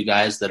Ellis are 2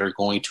 guys that are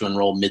going to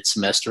enroll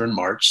mid-semester in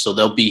March. So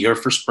they'll be here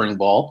for spring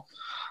ball.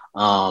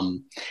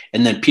 And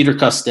then Peter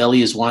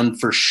Costelli is one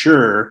for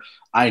sure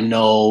I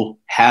know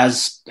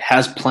has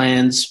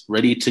plans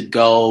ready to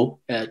go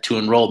to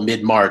enroll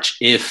mid-March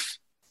if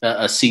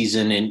a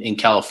season in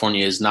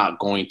California is not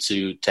going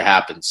to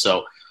happen.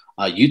 So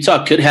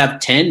Utah could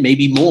have 10,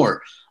 maybe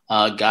more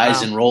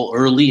guys enroll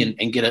early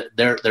and get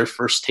their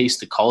first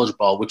taste of college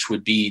ball, which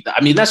would be,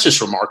 that's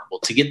just remarkable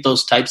to get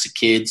those types of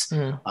kids.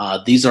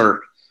 These are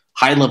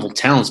high level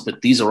talents,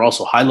 but these are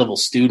also high level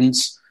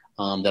students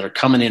that are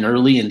coming in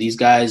early. And these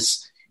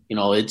guys,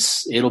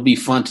 it'll be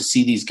fun to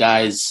see these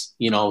guys,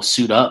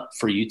 suit up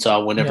for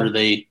Utah whenever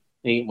they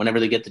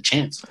get the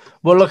chance.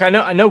 Well, look,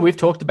 I know we've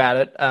talked about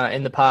it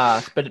in the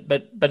past, but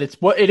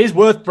it is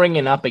worth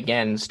bringing up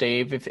again,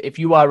 Steve. If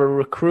you are a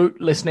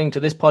recruit listening to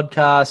this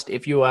podcast,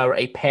 if you are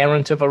a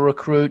parent of a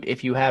recruit,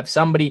 if you have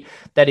somebody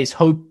that is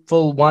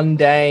hopeful one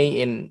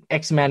day in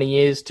X amount of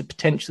years to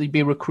potentially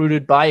be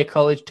recruited by a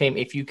college team,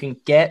 if you can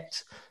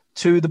get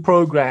to the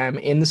program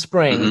in the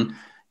spring,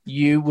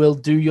 you will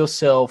do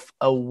yourself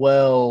a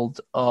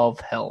world of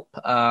help.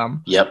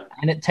 Yep.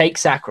 And it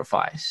takes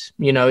sacrifice.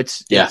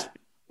 It's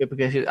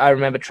because I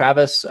remember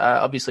Travis,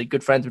 obviously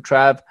good friends with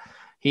Trav.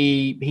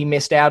 He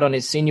missed out on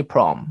his senior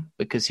prom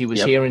because he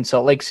was here in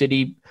Salt Lake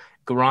City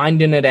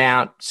grinding it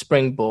out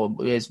springboard.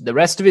 The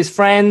rest of his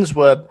friends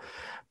were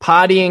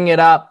partying it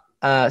up,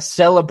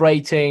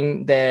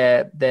 celebrating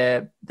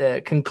their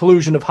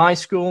conclusion of high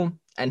school,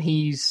 and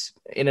he's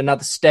in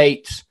another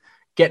state,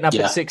 getting up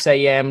at 6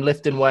 a.m.,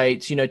 lifting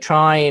weights,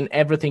 trying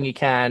everything he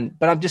can.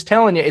 But I'm just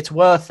telling you, it's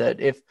worth it.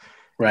 If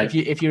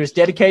you're as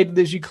dedicated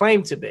as you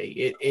claim to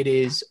be, it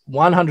is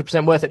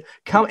 100% worth it.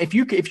 If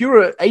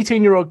you're an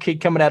 18-year-old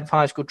kid coming out of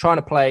high school trying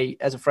to play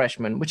as a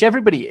freshman, which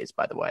everybody is,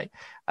 by the way,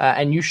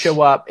 and you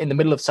show up in the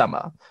middle of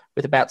summer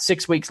with about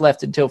 6 weeks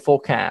left until fall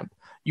camp,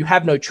 you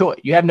have no choice.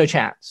 You have no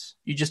chance.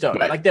 You just don't.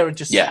 Like there are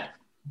just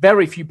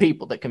very few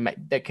people that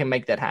can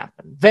make that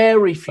happen.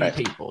 Very few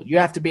people. You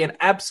have to be an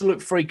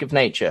absolute freak of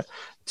nature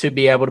to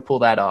be able to pull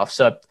that off.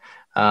 So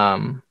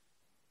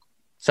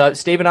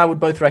Steve and I would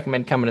both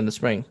recommend coming in the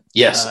spring.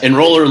 Yes,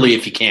 enroll early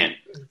if you can.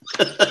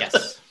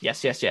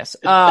 Yes.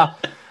 All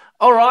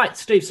right,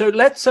 Steve. So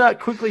let's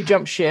quickly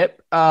jump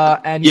ship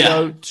and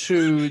go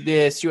to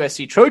this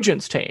USC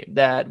Trojans team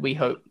that we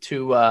hope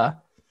to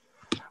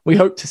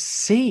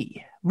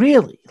see.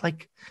 Really,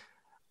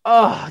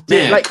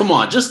 come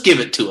on, just give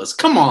it to us.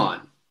 Come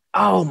on.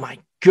 Oh my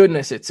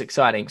goodness, it's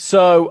exciting.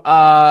 So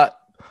I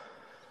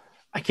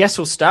guess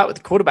we'll start with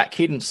the quarterback,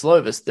 Keaton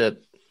Slovis, the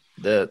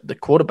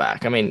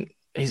quarterback.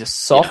 He's a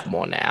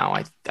sophomore now,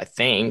 I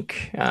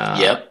think.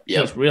 Yep.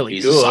 He's really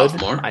good. A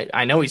sophomore.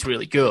 I know he's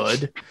really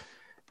good.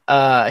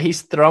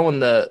 He's throwing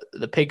the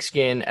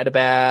pigskin at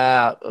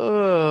about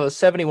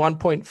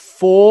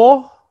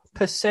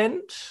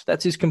 71.4%.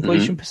 That's his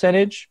completion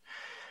percentage.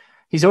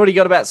 He's already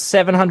got about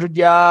 700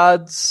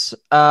 yards.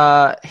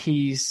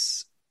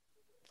 He's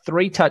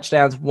 3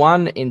 touchdowns,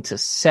 1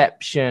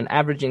 interception,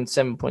 averaging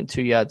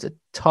 7.2 yards a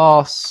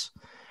toss.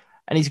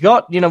 And he's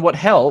got, what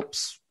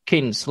helps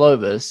Keaton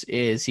Slovis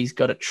is he's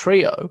got a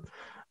trio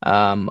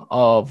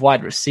of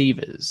wide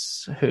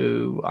receivers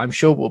who I'm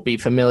sure will be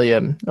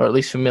familiar, or at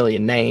least familiar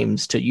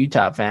names to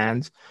Utah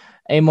fans.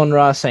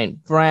 Amon-Ra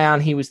St.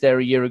 Brown, he was there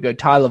a year ago.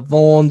 Tyler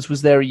Vaughns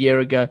was there a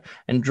year ago.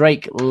 And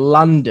Drake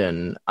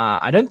London,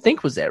 I don't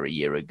think was there a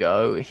year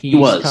ago. He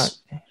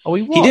was. He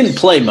was? He didn't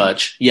play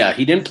much. Yeah,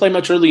 he didn't play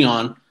much early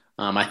on.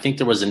 I think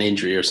there was an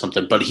injury or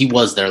something, but he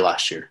was there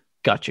last year.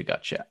 Gotcha.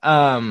 But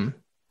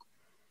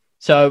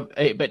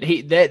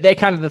they're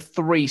kind of the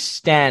 3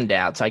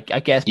 standouts, I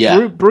guess.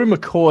 Yeah. Brew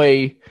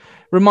McCoy,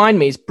 remind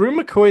me, is Brew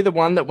McCoy the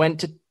one that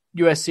went to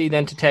USC,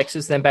 then to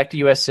Texas, then back to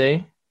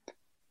USC?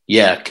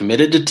 Yeah,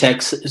 committed to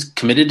Texas,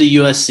 committed to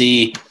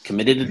USC,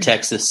 committed to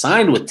Texas,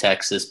 signed with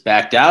Texas,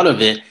 backed out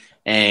of it,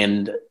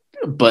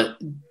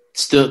 but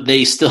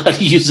they still had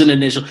to use an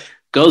initial.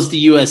 Goes to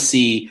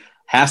USC,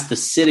 has to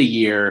sit a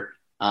year,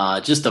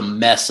 just a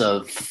mess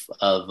of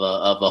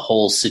a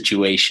whole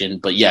situation.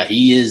 But yeah,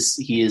 he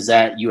is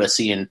at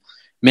USC, and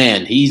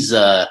man, he's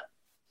when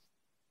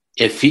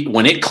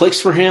it clicks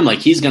for him, like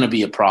he's going to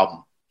be a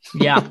problem.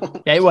 Yeah.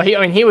 Well,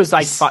 he was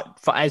like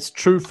as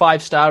true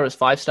 5-star as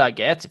 5-star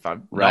gets, if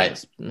I'm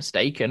not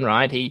mistaken,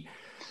 right? He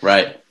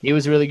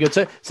was really good.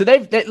 So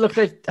they've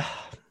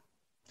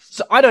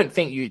so I don't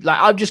think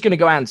I'm just going to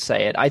go out and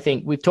say it. I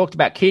think we've talked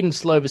about Keaton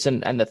Slovis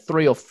and the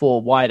 3 or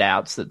 4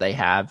 wideouts that they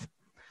have.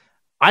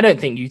 I don't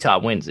think Utah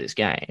wins this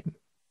game.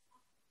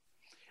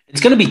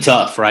 It's going to be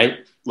tough,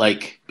 right?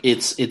 Like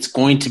it's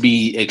going to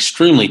be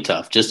extremely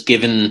tough, just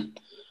given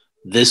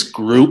this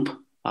group.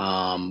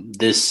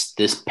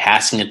 This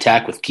passing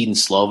attack with Keaton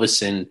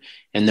Slovis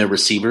and their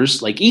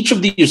receivers, like each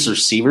of these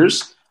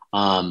receivers,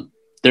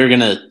 they're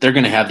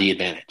gonna have the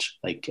advantage.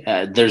 Like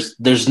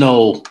there's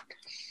no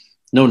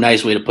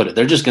nice way to put it.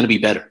 They're just gonna be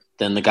better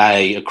than the guy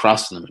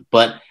across from them.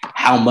 But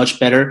how much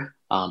better?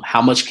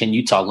 How much can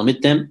Utah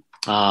limit them?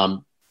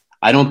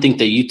 I don't think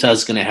that Utah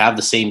is gonna have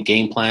the same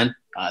game plan.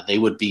 They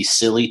would be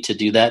silly to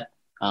do that,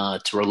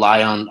 to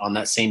rely on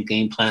that same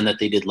game plan that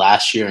they did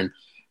last year and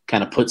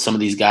kind of put some of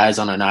these guys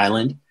on an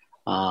island.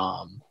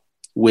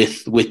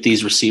 With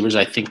these receivers,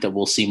 I think that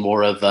we'll see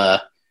more of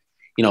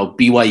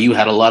BYU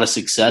had a lot of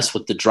success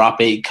with the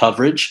drop 8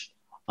 coverage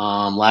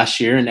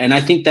last year, and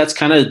I think that's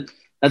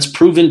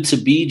proven to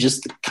be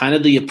just kind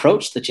of the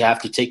approach that you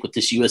have to take with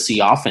this USC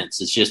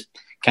offense. Is just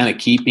kind of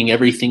keeping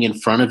everything in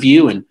front of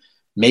you and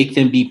make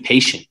them be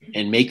patient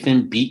and make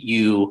them beat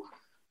you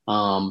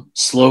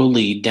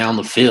slowly down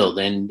the field.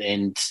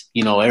 And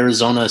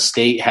Arizona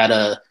State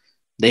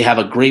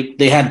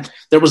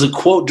there was a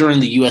quote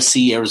during the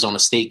USC Arizona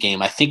State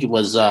game. I think it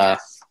was, I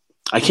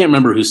can't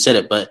remember who said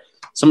it, but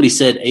somebody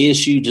said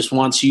ASU just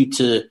wants you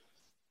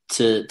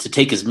to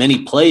take as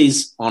many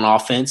plays on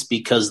offense,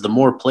 because the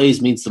more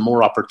plays means the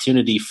more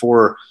opportunity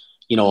for,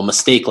 a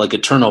mistake like a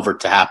turnover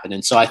to happen.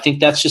 And so I think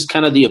that's just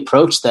kind of the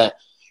approach that,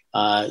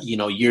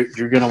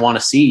 you're going to want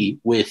to see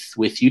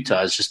with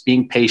Utah, is just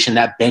being patient,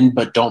 that bend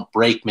but don't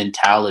break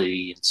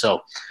mentality. And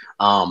so,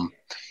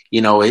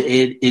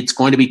 it's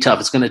going to be tough.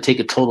 It's going to take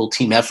a total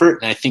team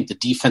effort. And I think the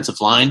defensive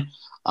line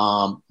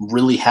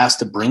really has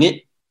to bring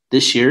it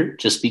this year,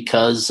 just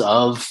because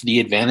of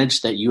the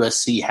advantage that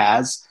USC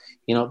has,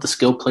 the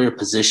skill player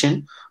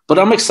position. But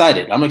I'm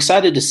excited. I'm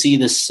excited to see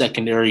this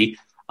secondary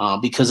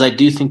because I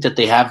do think that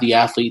they have the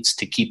athletes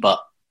to keep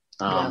up.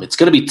 It's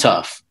going to be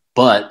tough.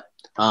 But,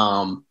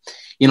 and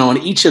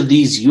each of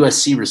these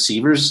USC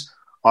receivers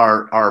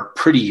are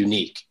pretty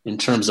unique in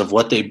terms of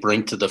what they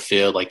bring to the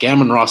field. Like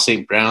Amon-Ra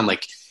St. Brown,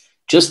 like,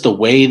 just the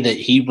way that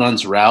he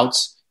runs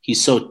routes,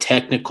 he's so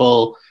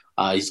technical.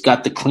 He's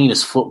got the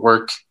cleanest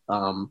footwork,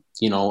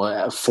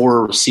 for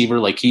a receiver.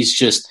 Like he's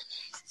just,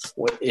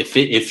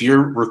 if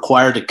you're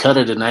required to cut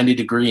at a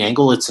 90-degree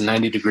angle, it's a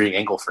 90-degree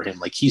angle for him.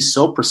 Like he's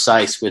so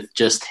precise with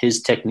just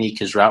his technique,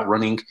 his route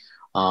running.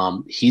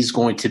 He's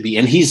going to be,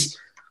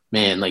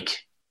 and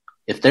like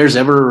if there's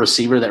ever a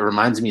receiver that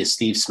reminds me of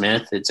Steve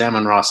Smith, it's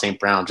Amon-Ra St.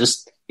 Brown.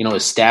 Just,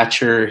 his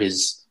stature,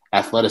 his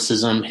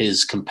athleticism,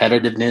 his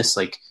competitiveness,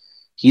 like,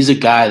 he's a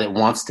guy that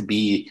wants to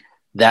be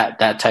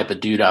that type of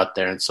dude out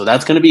there. And so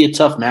that's going to be a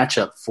tough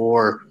matchup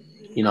for,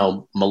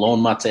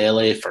 Malone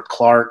Matele, for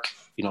Clark,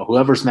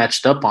 whoever's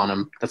matched up on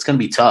him. That's going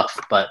to be tough.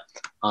 But,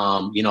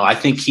 I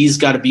think he's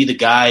got to be the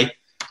guy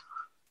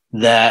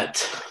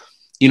that,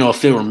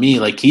 if it were me,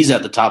 like he's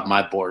at the top of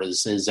my board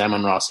is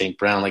Amon-Ra St.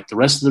 Brown. Like the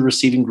rest of the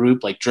receiving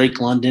group, like Drake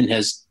London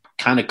has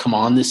kind of come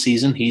on this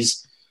season.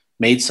 He's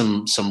made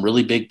some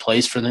really big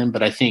plays for them.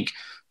 But I think,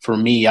 for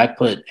me, I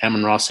put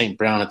Amon-Ra St.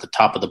 Brown at the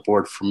top of the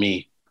board for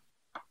me.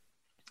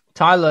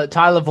 Tyler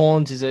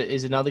Vaughns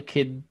is another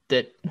kid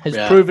that has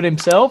proven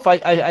himself.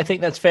 I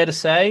think that's fair to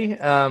say.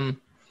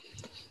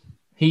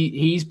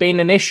 He's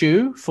been an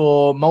issue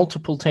for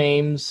multiple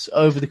teams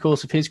over the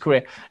course of his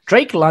career.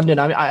 Drake London,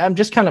 I'm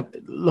just kind of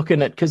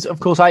looking at, because of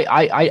course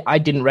I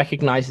didn't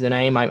recognize the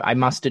name. I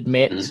must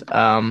admit,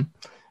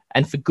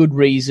 and for good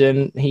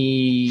reason.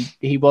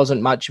 He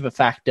wasn't much of a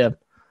factor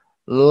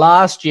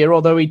last year,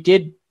 although he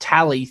did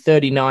tally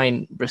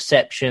 39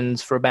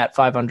 receptions for about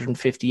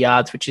 550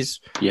 yards, which is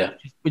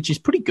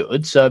pretty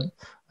good. So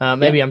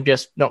maybe I'm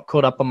just not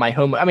caught up on my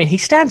homework. I mean, he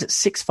stands at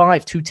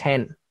 6'5",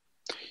 210.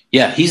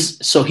 Yeah, he's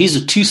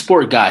a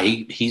two-sport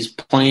guy. He's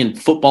playing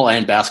football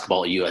and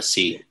basketball at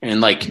USC,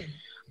 and like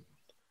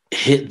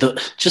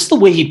just the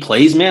way he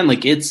plays, man.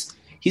 Like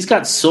he's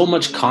got so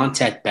much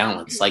contact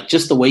balance. Like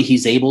just the way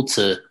he's able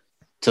to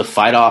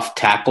fight off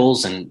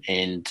tackles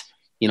and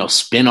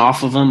spin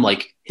off of them.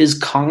 Like his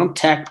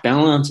contact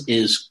balance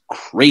is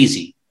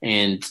crazy,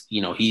 and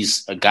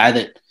he's a guy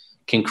that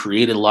can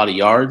create a lot of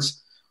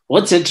yards.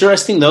 What's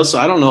interesting though, so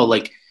I don't know,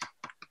 like,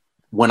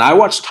 when I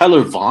watch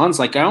Tyler Vaughns,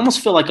 like I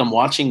almost feel like I'm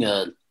watching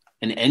an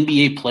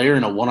NBA player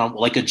in a one-on,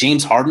 like a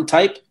James Harden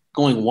type,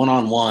 going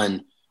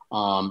one-on-one,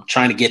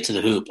 trying to get to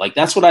the hoop. Like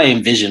that's what I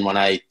envision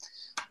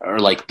or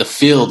like the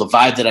feel, the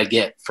vibe that I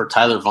get for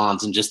Tyler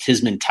Vaughns, and just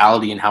his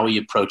mentality and how he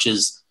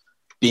approaches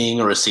being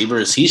a receiver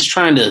is he's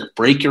trying to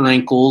break your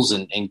ankles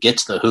and get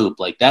to the hoop.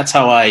 Like that's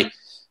how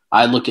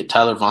I look at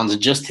Tyler Vaughn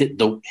and just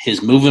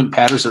his movement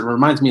patterns. It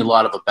reminds me a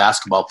lot of a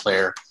basketball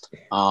player.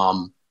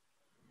 And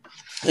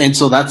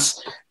so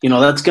that's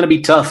going to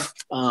be tough.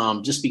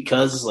 Just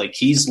because like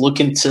he's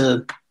looking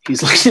to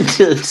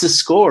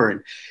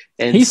score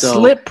and he's so,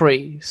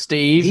 slippery,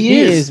 Steve. He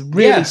is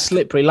really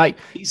slippery. Like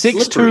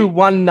 6'2",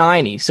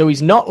 190. So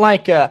he's not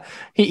like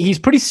he's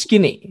pretty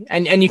skinny,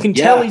 and you can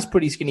tell he's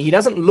pretty skinny. He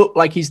doesn't look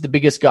like he's the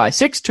biggest guy.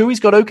 6'2",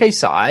 he's got okay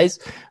size,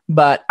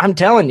 but I'm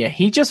telling you,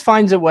 he just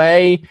finds a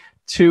way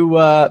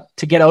to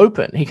get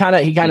open. He kind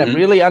of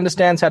really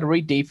understands how to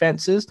read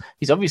defenses.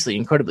 He's obviously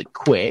incredibly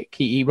quick.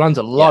 He runs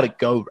a lot of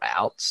go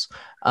routes,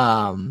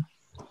 and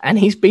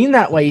he's been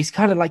that way. He's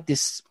kind of like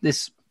this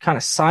kind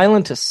of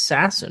silent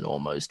assassin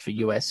almost for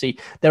USC.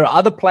 There are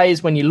other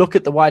players when you look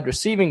at the wide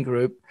receiving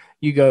group,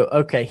 you go,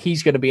 okay,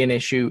 he's going to be an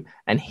issue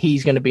and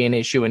he's going to be an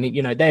issue. And,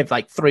 they have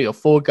like 3 or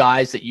 4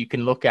 guys that you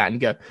can look at and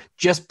go,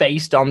 just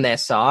based on their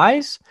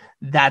size,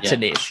 that's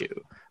an issue.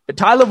 But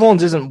Tyler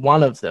Vaughn's isn't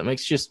one of them.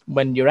 It's just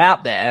when you're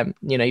out there,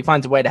 he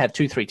finds a way to have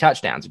 2-3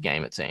 touchdowns a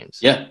game, it seems.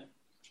 Yeah.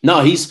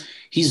 No, he's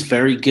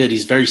very good.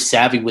 He's very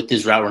savvy with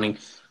his route running.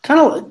 Kind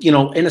of,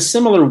 in a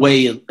similar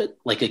way,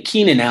 like a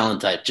Keenan Allen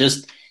type,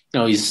 just –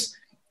 he's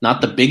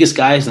not the biggest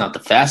guy. He's not the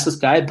fastest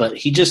guy, but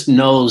he just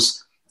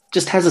has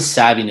a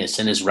savviness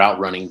in his route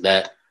running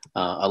that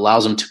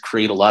allows him to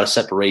create a lot of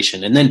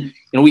separation. And then,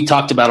 we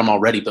talked about him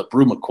already, but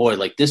Brew McCoy,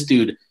 like this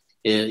dude,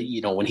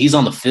 when he's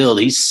on the field,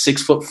 he's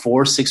 6'4",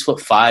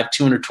 6'5",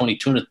 220,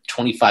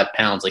 225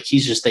 pounds. Like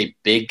he's just a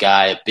big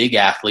guy, a big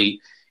athlete,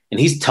 and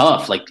he's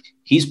tough. Like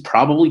he's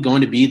probably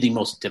going to be the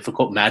most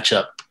difficult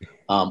matchup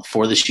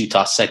for this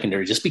Utah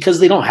secondary just because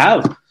they don't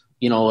have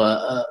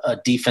a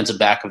defensive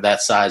back of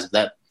that size, of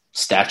that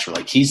stature.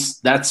 Like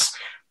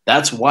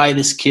that's why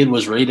this kid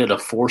was rated a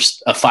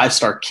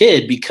 5-star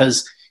kid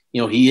because,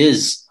 he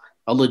is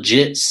a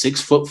legit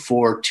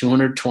 6'4",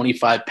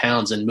 225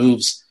 pounds and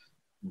moves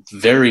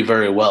very,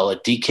 very well. A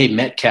DK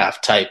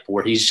Metcalf type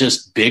where he's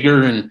just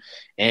bigger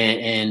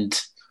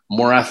and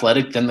more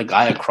athletic than the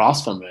guy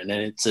across from him.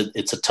 And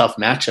it's a tough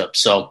matchup.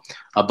 So,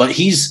 but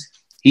he's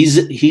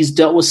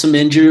dealt with some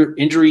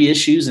injury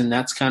issues, and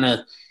that's kind of,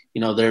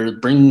 they're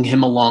bringing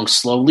him along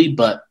slowly,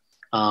 but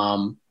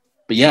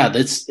yeah,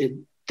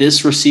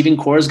 this receiving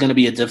core is going to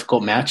be a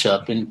difficult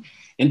matchup. And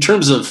in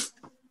terms of,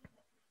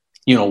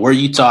 where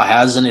Utah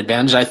has an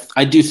advantage,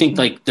 I do think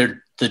like the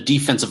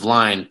defensive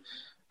line,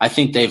 I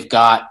think they've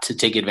got to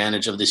take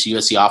advantage of this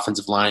USC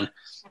offensive line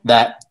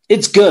that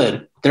it's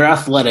good. They're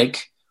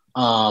athletic.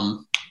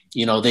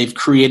 They've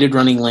created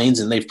running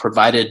lanes and they've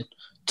provided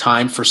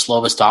time for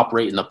Slovis to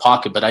operate in the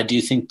pocket. But I do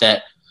think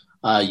that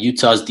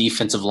Utah's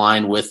defensive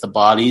line with the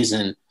bodies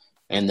and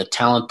the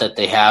talent that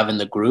they have in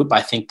the group,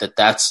 I think that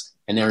that's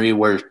an area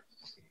where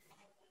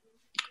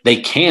they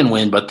can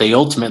win, but they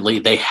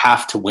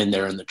have to win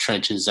there in the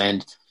trenches.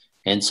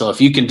 And so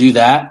if you can do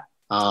that,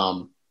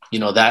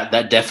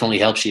 that definitely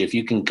helps you. If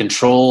you can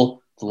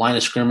control the line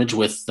of scrimmage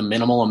with the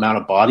minimal amount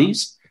of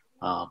bodies,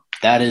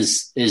 that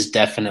is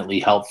definitely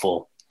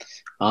helpful.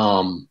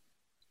 And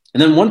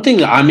then one thing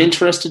that I'm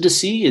interested to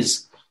see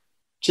is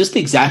just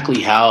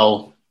exactly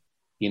how,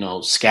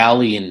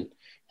 Scally and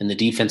the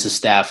defensive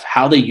staff,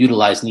 how they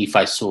utilize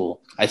Nephi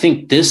Sewell. I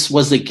think this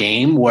was a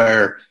game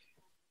where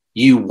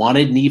you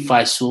wanted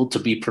Nephi Sewell to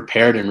be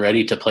prepared and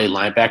ready to play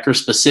linebacker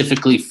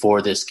specifically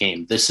for this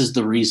game. This is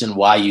the reason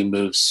why you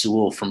moved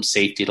Sewell from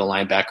safety to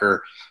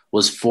linebacker,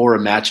 was for a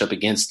matchup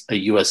against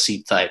a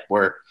USC type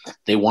where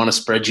they want to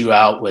spread you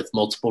out with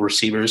multiple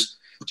receivers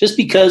just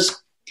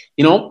because,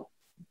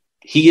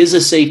 he is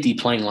a safety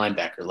playing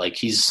linebacker. Like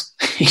he's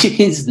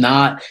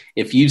not,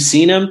 if you've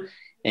seen him,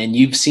 and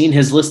you've seen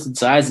his listed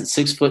size at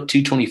 6',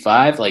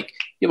 225, like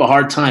you have a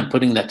hard time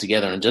putting that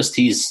together. And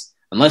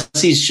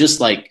unless he's just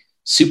like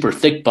super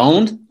thick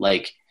boned,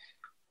 like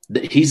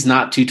he's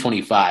not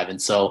 225.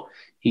 And so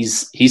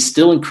he's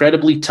still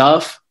incredibly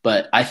tough,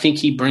 but I think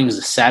he brings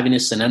a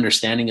savviness and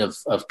understanding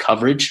of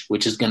coverage,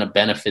 which is going to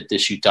benefit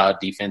this Utah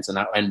defense.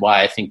 And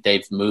why I think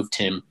they've moved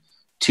him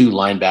to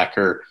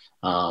linebacker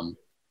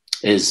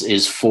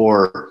is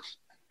for,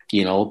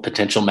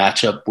 potential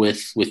matchup with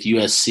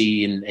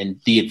USC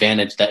and the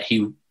advantage that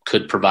he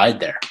could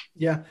provide there.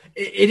 Yeah,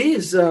 it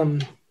is.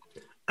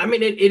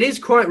 It is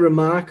quite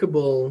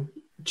remarkable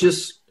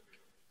just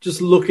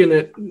looking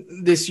at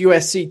this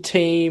USC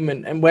team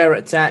and where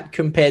it's at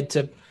compared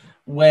to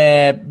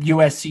where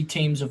USC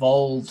teams of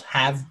old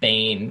have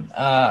been.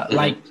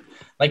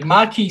 Like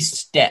Marquise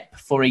Stepp,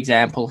 for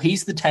example,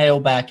 he's the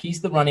tailback. He's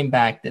the running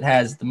back that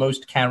has the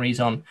most carries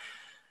on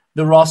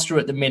the roster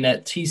at the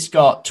minute. He's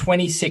got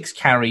 26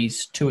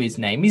 carries to his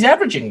name. He's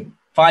averaging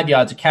 5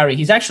 yards a carry.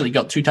 He's actually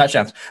got 2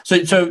 touchdowns.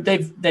 So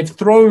they've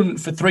thrown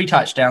for 3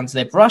 touchdowns.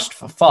 They've rushed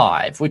for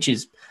 5, which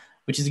is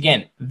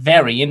again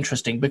very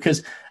interesting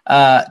because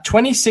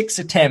 26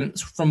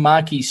 attempts from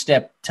Marquise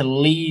Stepp to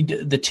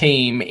lead the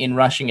team in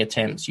rushing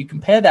attempts. You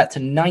compare that to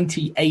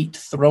 98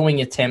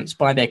 throwing attempts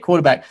by their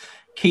quarterback,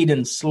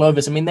 Keaton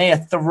Slovis. They are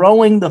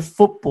throwing the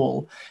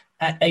football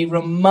at a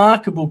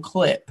remarkable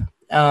clip.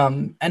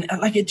 And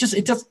like it just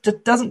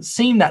doesn't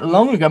seem that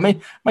long ago. I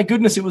mean, my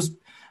goodness, it was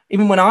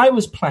even when I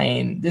was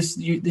playing this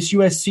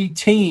USC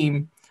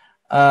team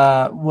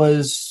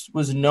was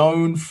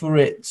known for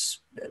its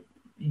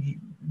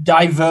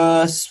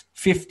diverse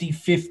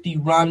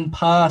 50-50 run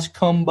pass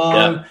combo.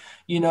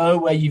 Yeah.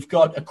 Where you've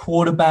got a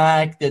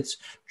quarterback that's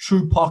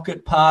true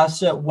pocket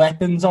passer,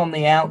 weapons on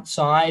the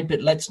outside,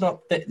 but let's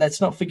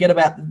not forget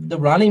about the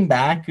running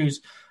back who's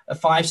a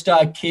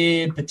 5-star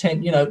kid,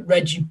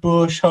 Reggie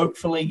Bush,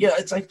 hopefully.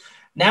 It's like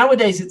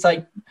nowadays it's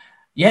like,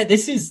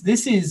 this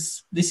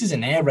is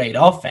an air raid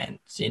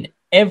offense in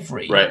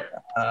every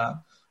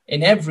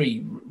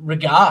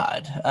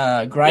regard.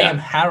 Graham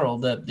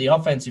Harrell, the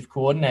offensive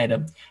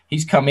coordinator,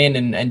 he's come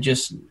in and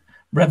just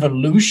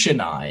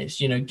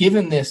revolutionized,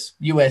 given this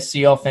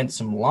USC offense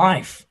some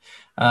life.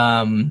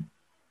 And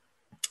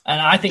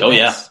I think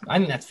I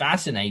think that's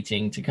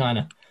fascinating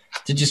to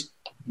just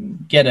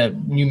get a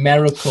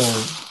numerical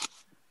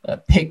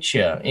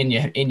picture in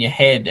your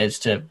head as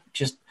to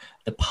just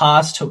the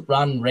pass to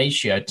run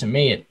ratio. To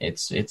me,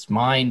 it's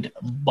mind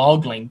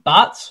boggling.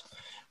 But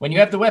when you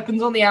have the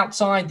weapons on the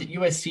outside that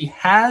USC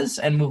has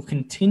and will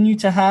continue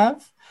to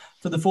have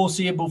for the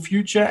foreseeable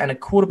future, and a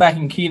quarterback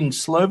in Keaton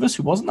Slovis,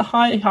 who wasn't the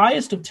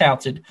highest of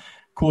touted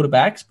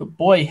quarterbacks, but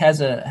boy has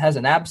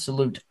an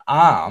absolute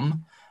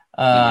arm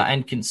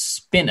and can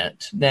spin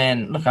it.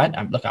 Then look, I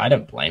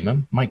don't blame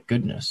him. My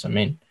goodness, I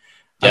mean,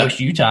 I wish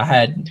Utah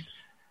had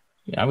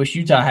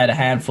a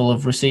handful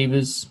of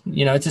receivers.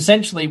 It's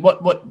essentially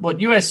what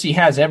USC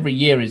has every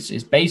year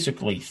is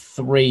basically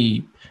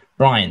 3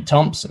 Brian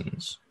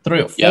Thompsons,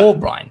 3 or 4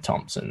 Brian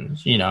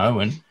Thompsons.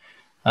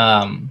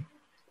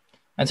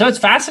 And so it's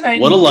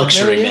fascinating. What a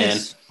luxury, man!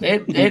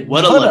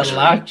 What a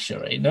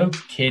luxury! No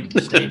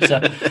kidding, Steve. So,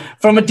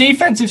 from a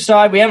defensive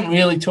side, we haven't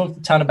really talked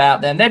a ton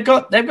about them. They've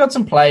got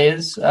some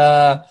players.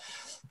 3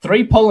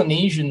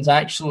 Polynesians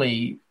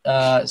actually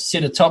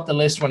sit atop the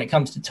list when it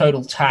comes to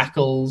total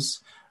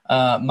tackles.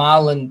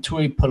 Marlon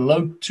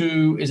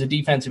Tuipulotu is a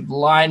defensive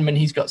lineman.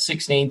 He's got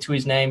 16 to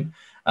his name.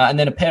 And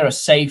then a pair of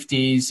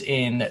safeties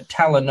in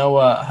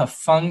Talanoa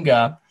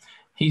Hafunga.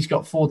 He's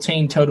got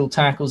 14 total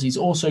tackles. He's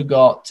also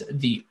got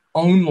the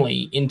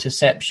only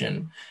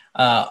interception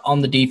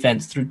on the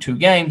defense through 2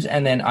 games.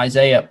 And then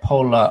Isaiah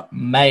Pola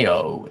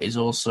Mayo is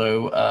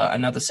also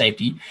another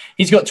safety.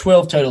 He's got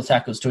 12 total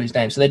tackles to his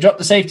name. So they dropped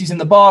the safeties in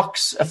the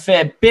box a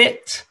fair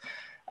bit.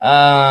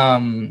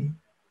 3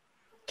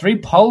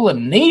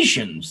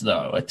 Polynesians,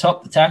 though,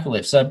 atop the tackle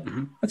list. So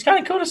that's kind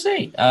of cool to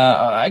see.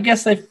 I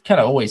guess they've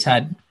kind of always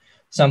had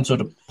some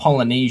sort of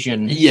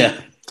Polynesian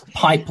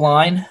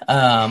pipeline.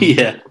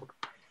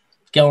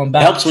 Going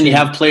back, it helps when you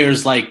have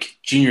players like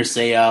Junior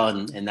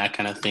Seau and that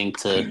kind of thing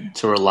to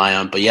rely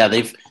on. But yeah,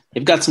 they've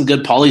got some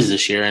good polys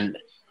this year, and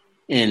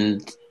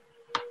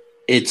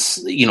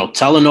it's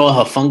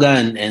Talanoa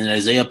Hafunga and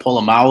Isaiah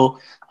Polamau,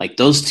 like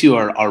those 2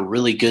 are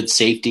really good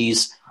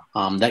safeties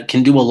that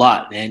can do a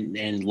lot.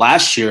 And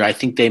last year, I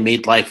think they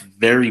made life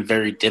very,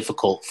 very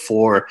difficult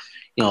for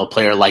a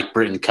player like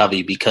Britton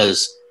Covey,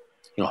 because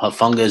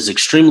Hafunga is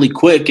extremely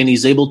quick and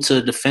he's able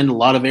to defend a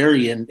lot of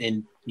area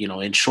in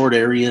short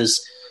areas.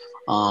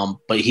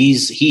 But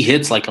he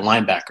hits like a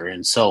linebacker.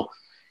 And so,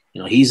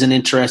 he's an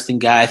interesting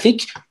guy. I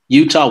think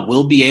Utah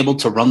will be able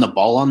to run the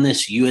ball on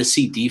this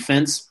USC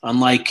defense.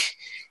 Unlike,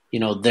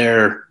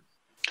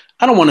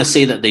 I don't want to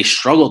say that they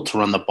struggled to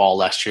run the ball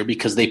last year,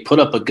 because they put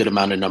up a good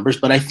amount of numbers,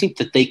 but I think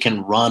that they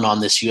can run on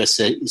this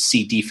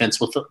USC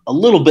defense with a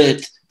little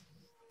bit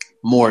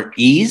more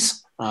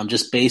ease,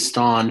 just based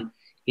on,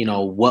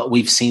 what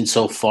we've seen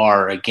so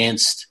far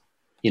against,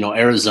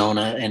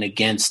 Arizona and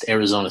against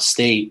Arizona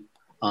State.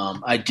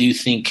 I do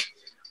think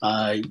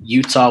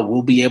Utah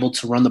will be able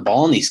to run the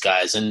ball on these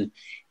guys. And,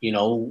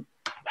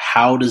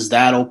 how does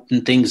that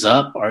open things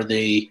up? Are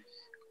they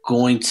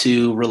going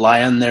to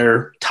rely on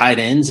their tight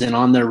ends and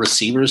on their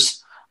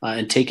receivers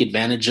and take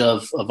advantage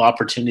of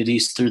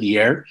opportunities through the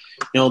air?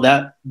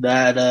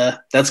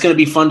 That's going to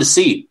be fun to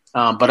see.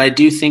 But I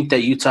do think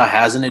that Utah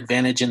has an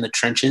advantage in the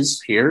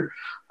trenches here,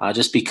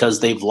 just because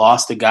they've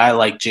lost a guy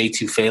like Jay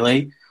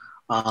Tufele.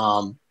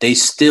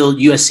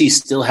 USC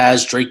still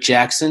has Drake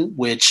Jackson,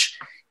 which,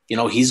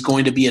 he's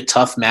going to be a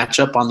tough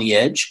matchup on the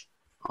edge.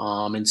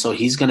 And so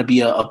he's going to be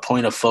a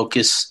point of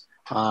focus,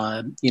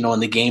 in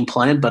the game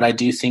plan. But I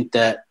do think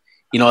that,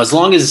 as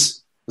long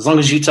as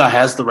Utah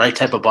has the right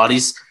type of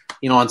bodies,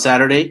 on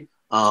Saturday,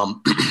 I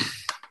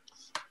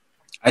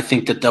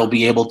think that they'll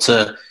be able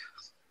to,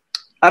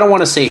 I don't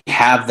want to say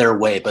have their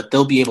way, but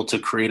they'll be able to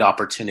create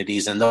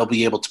opportunities and they'll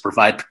be able to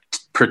provide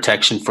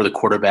protection for the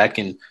quarterback.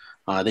 And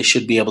they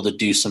should be able to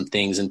do some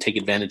things and take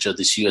advantage of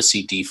this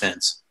USC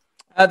defense.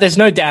 There's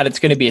no doubt it's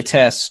going to be a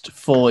test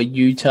for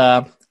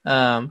Utah.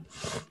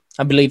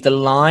 I believe the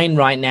line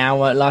right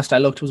now, last I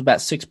looked, was about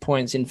 6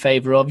 points in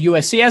favor of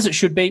USC, as it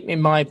should be,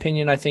 in my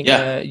opinion. I think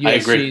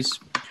USC is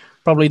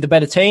probably the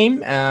better team.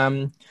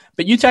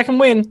 But Utah can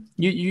win.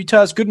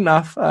 Utah's good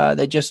enough.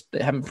 They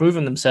haven't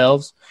proven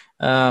themselves.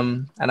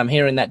 And I'm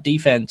hearing that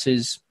defense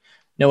is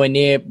nowhere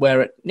near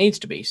where it needs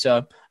to be.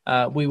 So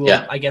We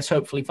will, I guess,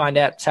 hopefully find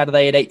out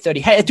Saturday at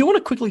 8:30. Hey, I do want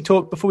to quickly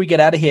talk before we get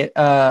out of here,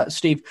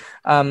 Steve.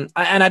 And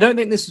I don't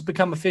think this has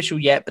become official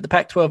yet, but the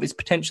Pac-12 is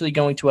potentially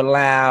going to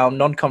allow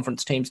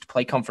non-conference teams to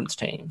play conference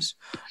teams.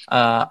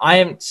 I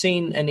haven't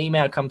seen an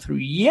email come through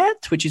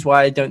yet, which is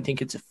why I don't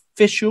think it's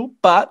official.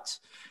 But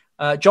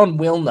John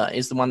Wilner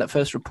is the one that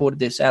first reported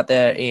this out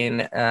there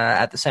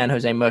at the San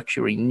Jose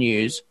Mercury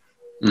News.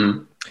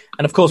 Mm.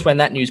 And of course, when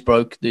that news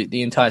broke,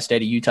 the entire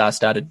state of Utah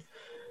started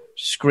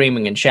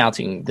screaming and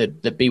shouting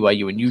that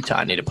BYU and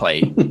Utah need to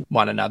play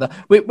one another,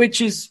 which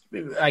is,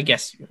 I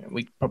guess,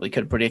 we probably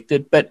could have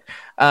predicted. But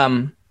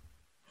I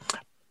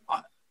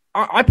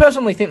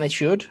personally think they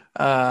should.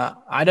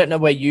 I don't know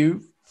where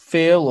you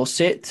feel or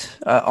sit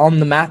on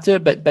the matter,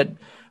 but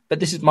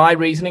this is my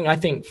reasoning. I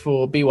think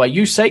for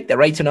BYU's sake, they're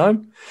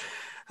 8-0.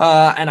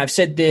 And I've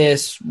said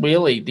this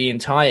really the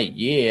entire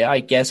year. I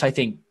guess I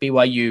think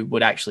BYU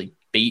would actually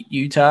beat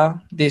Utah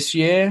this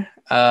year.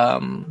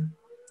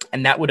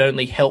 And that would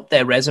only help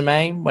their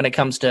resume when it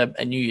comes to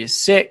a New Year's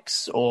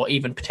Six or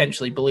even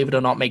potentially, believe it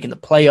or not, making the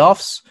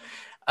playoffs.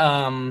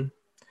 And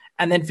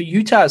then for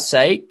Utah's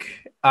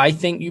sake, I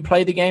think you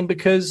play the game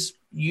because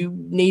you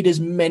need as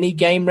many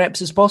game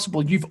reps as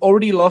possible. You've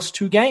already lost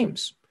 2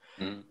 games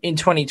in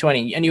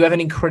 2020, and you have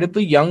an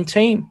incredibly young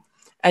team.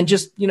 And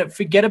just,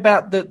 forget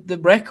about the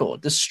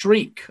record, the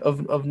streak of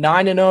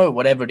 9-0,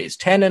 whatever it is,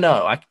 10-0.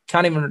 I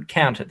can't even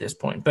count at this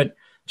point, but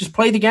just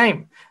play the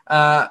game.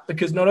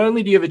 Because not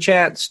only do you have a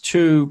chance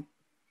to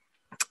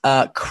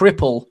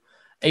cripple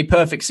a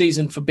perfect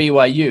season for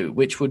BYU,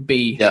 which would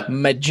be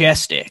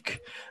majestic,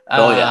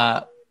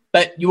 but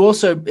you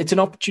also, it's an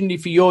opportunity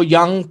for your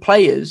young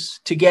players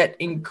to get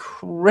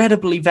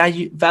incredibly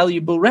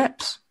valuable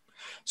reps.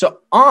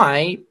 So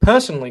I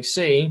personally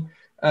see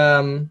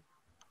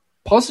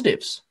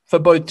positives for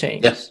both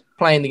teams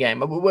playing the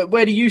game.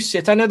 Where do you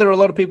sit? I know there are a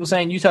lot of people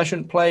saying Utah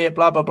shouldn't play it,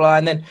 blah, blah, blah.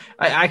 And then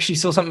I actually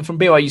saw something from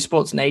BYU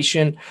Sports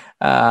Nation.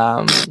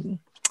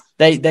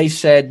 They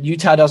said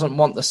Utah doesn't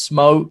want the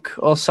smoke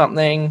or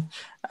something.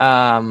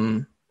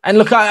 And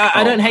look,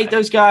 I don't hate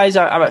those guys.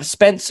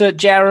 Spencer,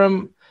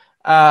 Jerem,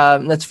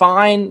 that's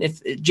fine.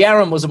 If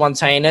Jerem was the one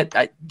saying it,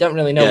 I don't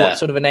really know what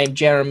sort of a name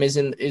Jerem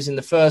is in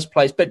the first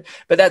place, but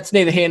that's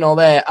neither here nor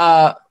there.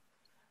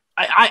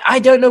 I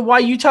don't know why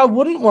Utah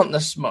wouldn't want the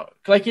smoke.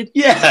 I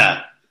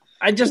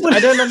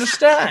don't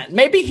understand.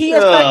 Maybe he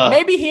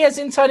has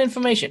inside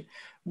information.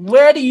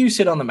 Where do you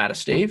sit on the matter,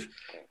 Steve?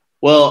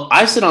 Well,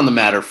 I sit on the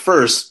matter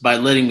first by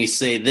letting me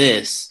say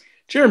this.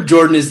 Jerem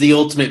Jordan is the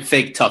ultimate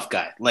fake tough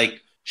guy.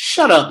 Like,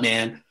 shut up,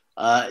 man.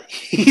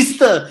 He's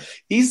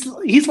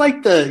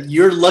like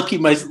you're lucky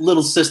my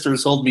little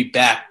sisters hold me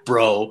back,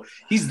 bro.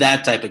 He's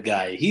that type of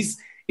guy. He's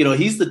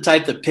the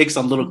type that picks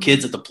on little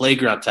kids at the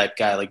playground type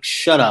guy. Like,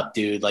 shut up,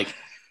 dude. Like,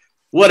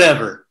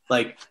 whatever.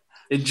 Like,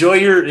 enjoy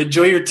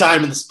your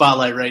time in the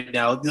spotlight right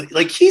now.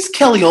 Like, he's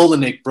Kelly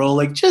Olynyk, bro.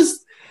 Like,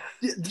 just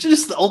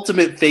the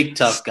ultimate fake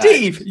tough guy.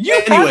 Steve,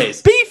 you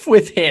have beef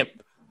with him.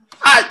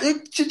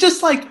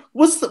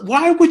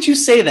 Why would you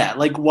say that?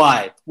 Like,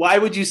 why? Why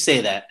would you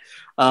say that?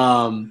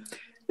 I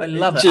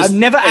love it. I've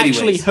never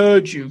actually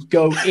heard you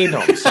go in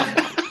on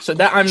someone. So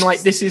that I'm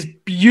like, this is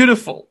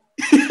beautiful.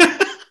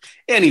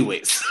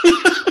 Anyways,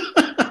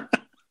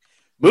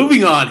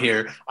 moving on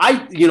here.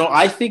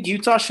 I think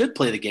Utah should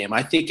play the game.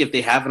 I think if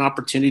they have an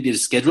opportunity to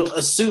schedule,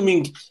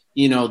 assuming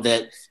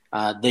that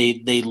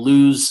they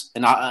lose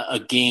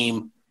a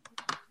game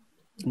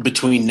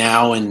between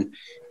now and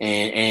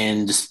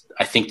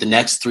I think the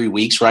next 3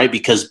 weeks, right?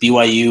 Because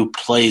BYU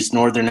plays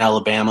Northern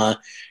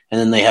Alabama, and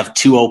then they have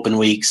 2 open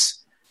weeks,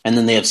 and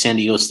then they have San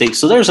Diego State.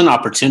 So there's an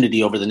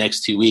opportunity over the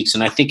next 2 weeks,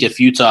 and I think if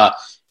Utah,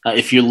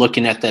 if you're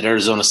looking at that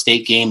Arizona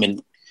State game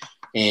and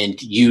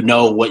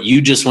what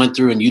you just went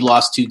through and you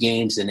lost 2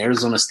 games and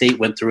Arizona State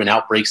went through an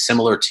outbreak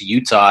similar to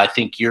Utah, I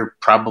think you're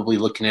probably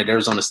looking at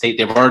Arizona State.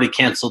 They've already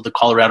canceled the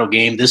Colorado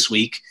game this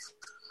week.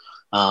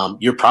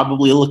 You're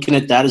probably looking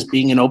at that as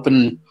being an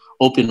open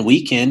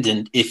weekend.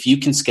 And if you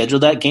can schedule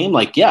that game,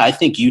 I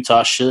think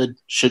Utah should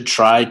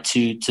try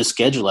to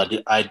schedule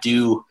it.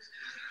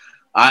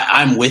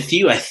 I'm with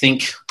you. I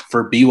think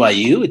for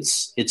BYU,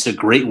 it's a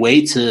great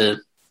way to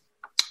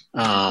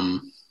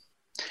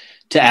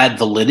add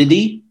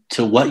validity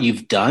to what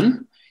you've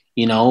done,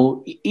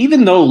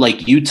 even though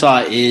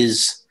Utah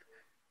is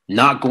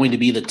not going to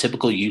be the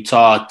typical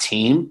Utah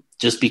team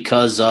just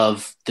because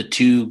of the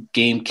 2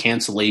 game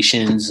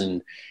cancellations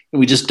and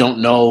we just don't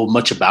know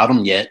much about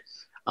them yet.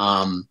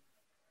 I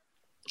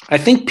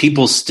think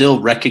people still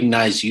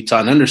recognize Utah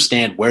and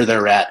understand where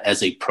they're at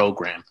as a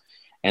program.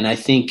 And I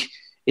think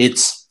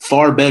it's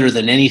far better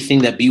than anything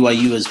that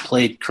BYU has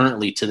played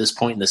currently to this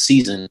point in the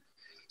season.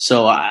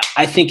 So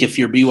I think if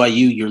you're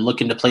BYU, you're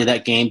looking to play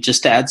that game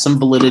just to add some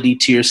validity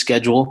to your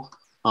schedule.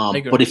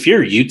 But if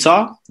you're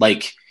Utah,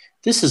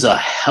 this is a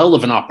hell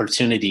of an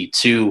opportunity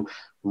to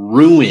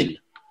ruin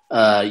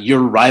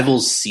your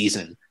rival's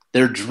season,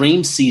 their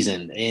dream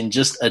season, and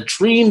just a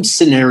dream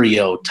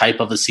scenario type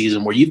of a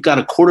season where you've got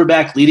a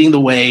quarterback leading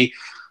the way,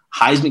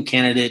 Heisman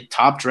candidate,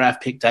 top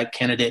draft pick type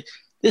candidate.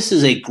 this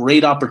is a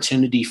great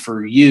opportunity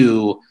for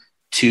you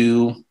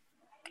to,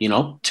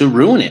 to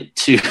ruin it,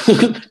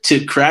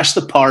 to crash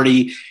the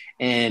party.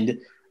 And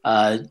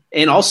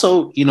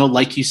also,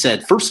 like you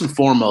said, first and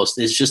foremost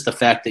is just the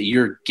fact that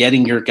you're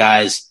getting your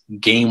guys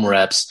game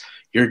reps,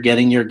 you're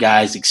getting your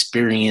guys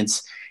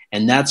experience,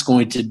 and that's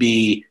going to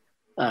be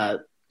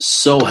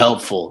so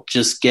helpful.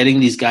 Just getting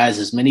these guys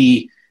as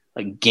many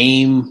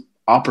game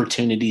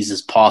opportunities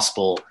as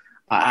possible,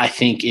 I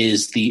think,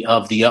 is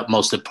of the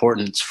utmost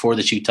importance for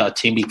this Utah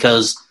team,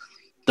 because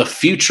the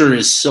future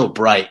is so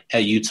bright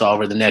at Utah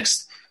over the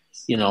next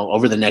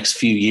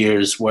few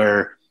years,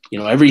 where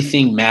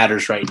everything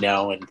matters right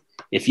now. And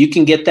if you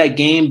can get that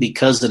game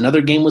because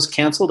another game was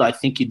canceled, I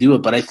think you do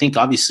it. But I think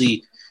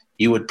obviously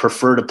you would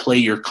prefer to play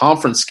your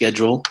conference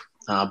schedule.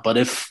 But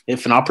if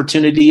an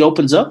opportunity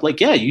opens up,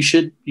 you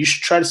should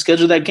try to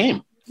schedule that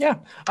game. Yeah,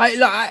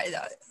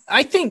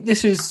 I think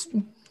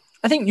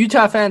I think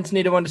Utah fans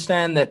need to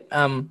understand that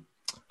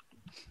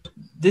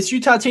this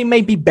Utah team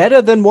may be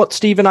better than what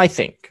Steve and I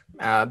think.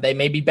 They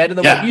may be better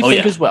than what you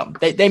think as well.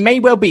 They may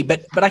well be,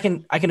 but I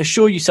can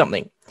assure you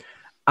something.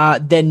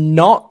 They're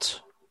not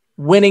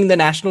winning the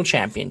national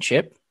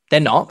championship. They're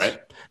not. Right.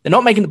 They're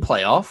not making the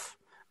playoff.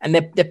 And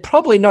they're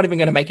probably not even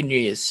going to make a New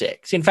Year's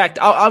Six. In fact,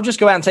 I'll just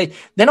go out and say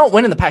they're not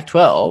winning the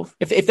Pac-12.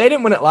 If they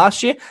didn't win it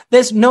last year,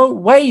 there's no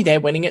way they're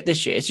winning it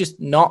this year. It's just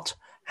not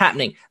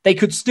happening. They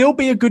could still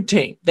be a good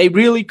team. They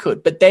really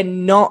could, but they're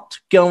not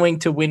going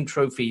to win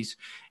trophies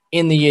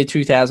in the year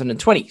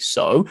 2020.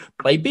 So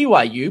play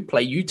BYU,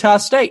 play Utah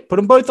State, put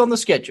them both on the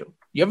schedule.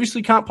 You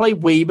obviously can't play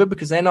Weber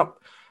because they're not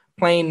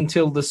playing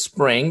until the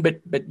spring,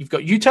 but you've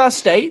got Utah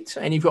State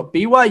and you've got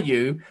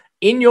BYU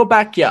in your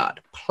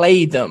backyard.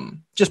 Play them.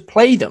 Just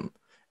play them.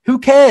 Who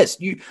cares?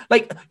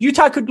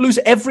 Utah could lose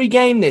every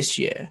game this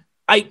year.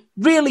 I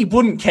really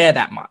wouldn't care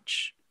that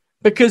much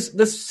because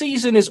the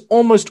season is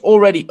almost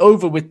already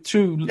over with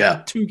two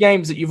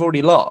games that you've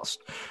already lost.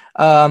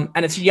 And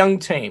it's a young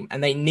team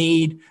and they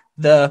need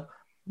the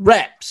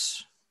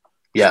reps.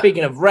 Yeah.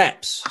 Speaking of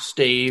reps,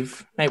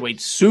 Steve,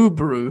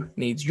 Subaru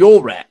needs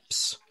your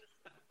reps.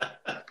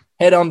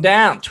 Head on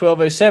down,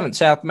 1207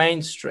 South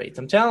Main Street.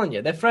 I'm telling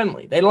you, they're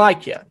friendly. They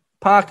like you.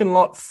 Parking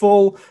lot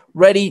full,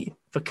 ready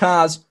for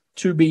cars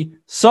to be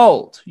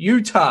sold.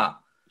 Utah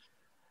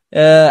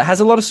has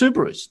a lot of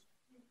Subarus.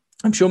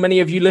 I'm sure many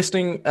of you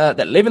listening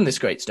that live in this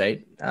great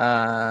state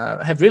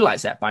have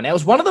realized that by now. It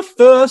was one of the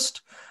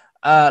first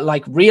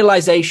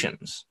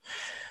realizations,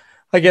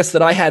 I guess,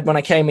 that I had when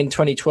I came in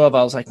 2012.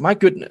 I was like, my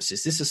goodness,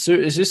 is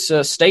this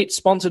a state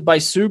sponsored by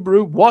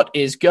Subaru? What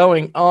is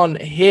going on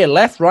here?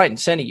 Left, right, and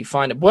center, you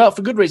find it. Well,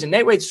 for good reason.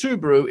 Nate Wade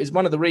Subaru is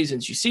one of the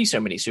reasons you see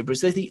so many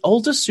Subarus. They're the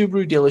oldest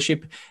Subaru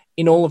dealership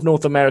in all of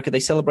North America.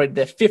 They celebrated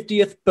their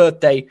 50th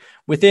birthday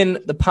within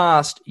the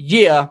past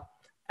year,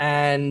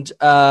 and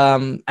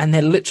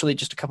they're literally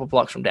just a couple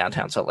blocks from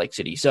downtown Salt Lake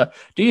City. So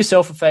do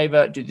yourself a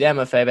favor, do them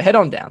a favor, head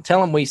on down,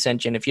 tell them we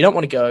sent you. And if you don't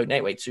want to go,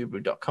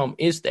 NateWadeSubaru.com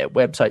is their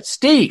website.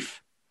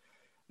 Steve,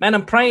 man,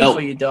 I'm praying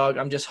for you, dog.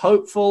 I'm just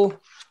hopeful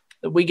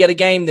that we get a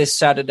game this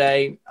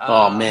Saturday.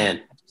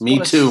 Man, me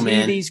too,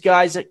 man. These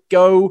guys that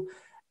go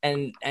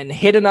and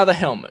hit another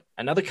helmet,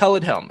 another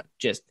colored helmet.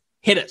 Just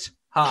hit it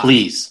hard.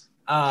 Please.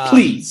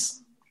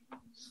 Please.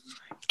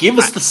 Give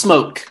us the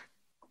smoke.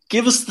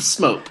 Give us the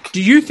smoke.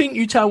 Do you think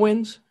Utah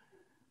wins?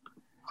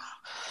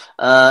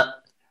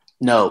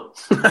 No.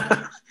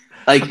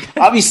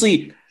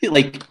 Obviously,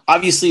 look,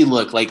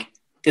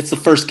 it's the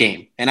first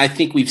game. And I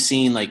think we've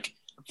seen,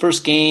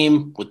 first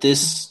game with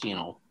this,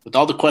 with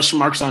all the question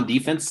marks on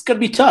defense, it's going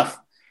to be tough.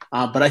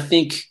 But I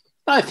think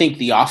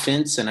the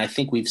offense, and I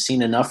think we've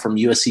seen enough from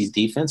USC's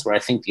defense where I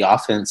think the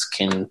offense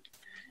can,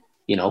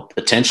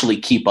 potentially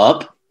keep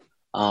up.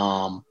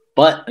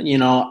 But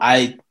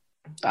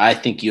I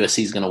think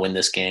USC is going to win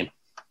this game.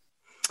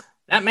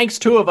 That makes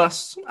two of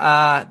us.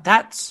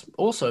 That's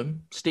also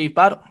Steve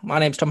Battle. My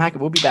name's Tom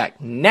Hackett. We'll be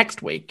back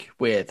next week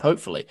with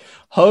hopefully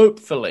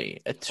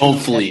a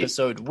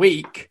two-episode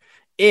week.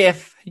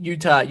 If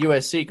Utah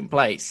USC can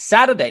play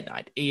Saturday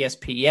night,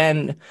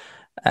 ESPN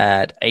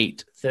at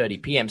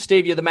 8:30 p.m.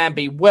 Steve, you're the man.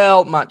 Be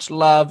well. Much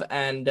love.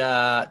 And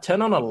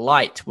turn on a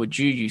light, would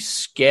you, you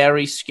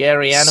scary,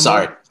 scary animal?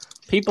 Sorry.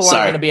 People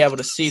aren't going to be able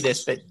to see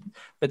this,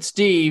 but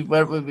Steve, we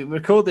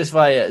record this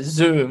via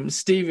Zoom.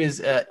 Steve is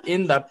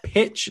in the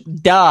pitch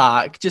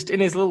dark, just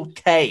in his little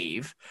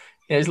cave,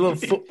 his little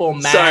football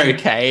man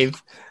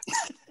cave.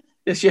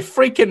 You're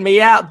freaking me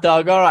out,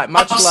 dog. All right,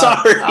 much love.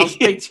 Sorry. I'll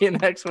speak to you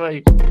next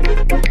week.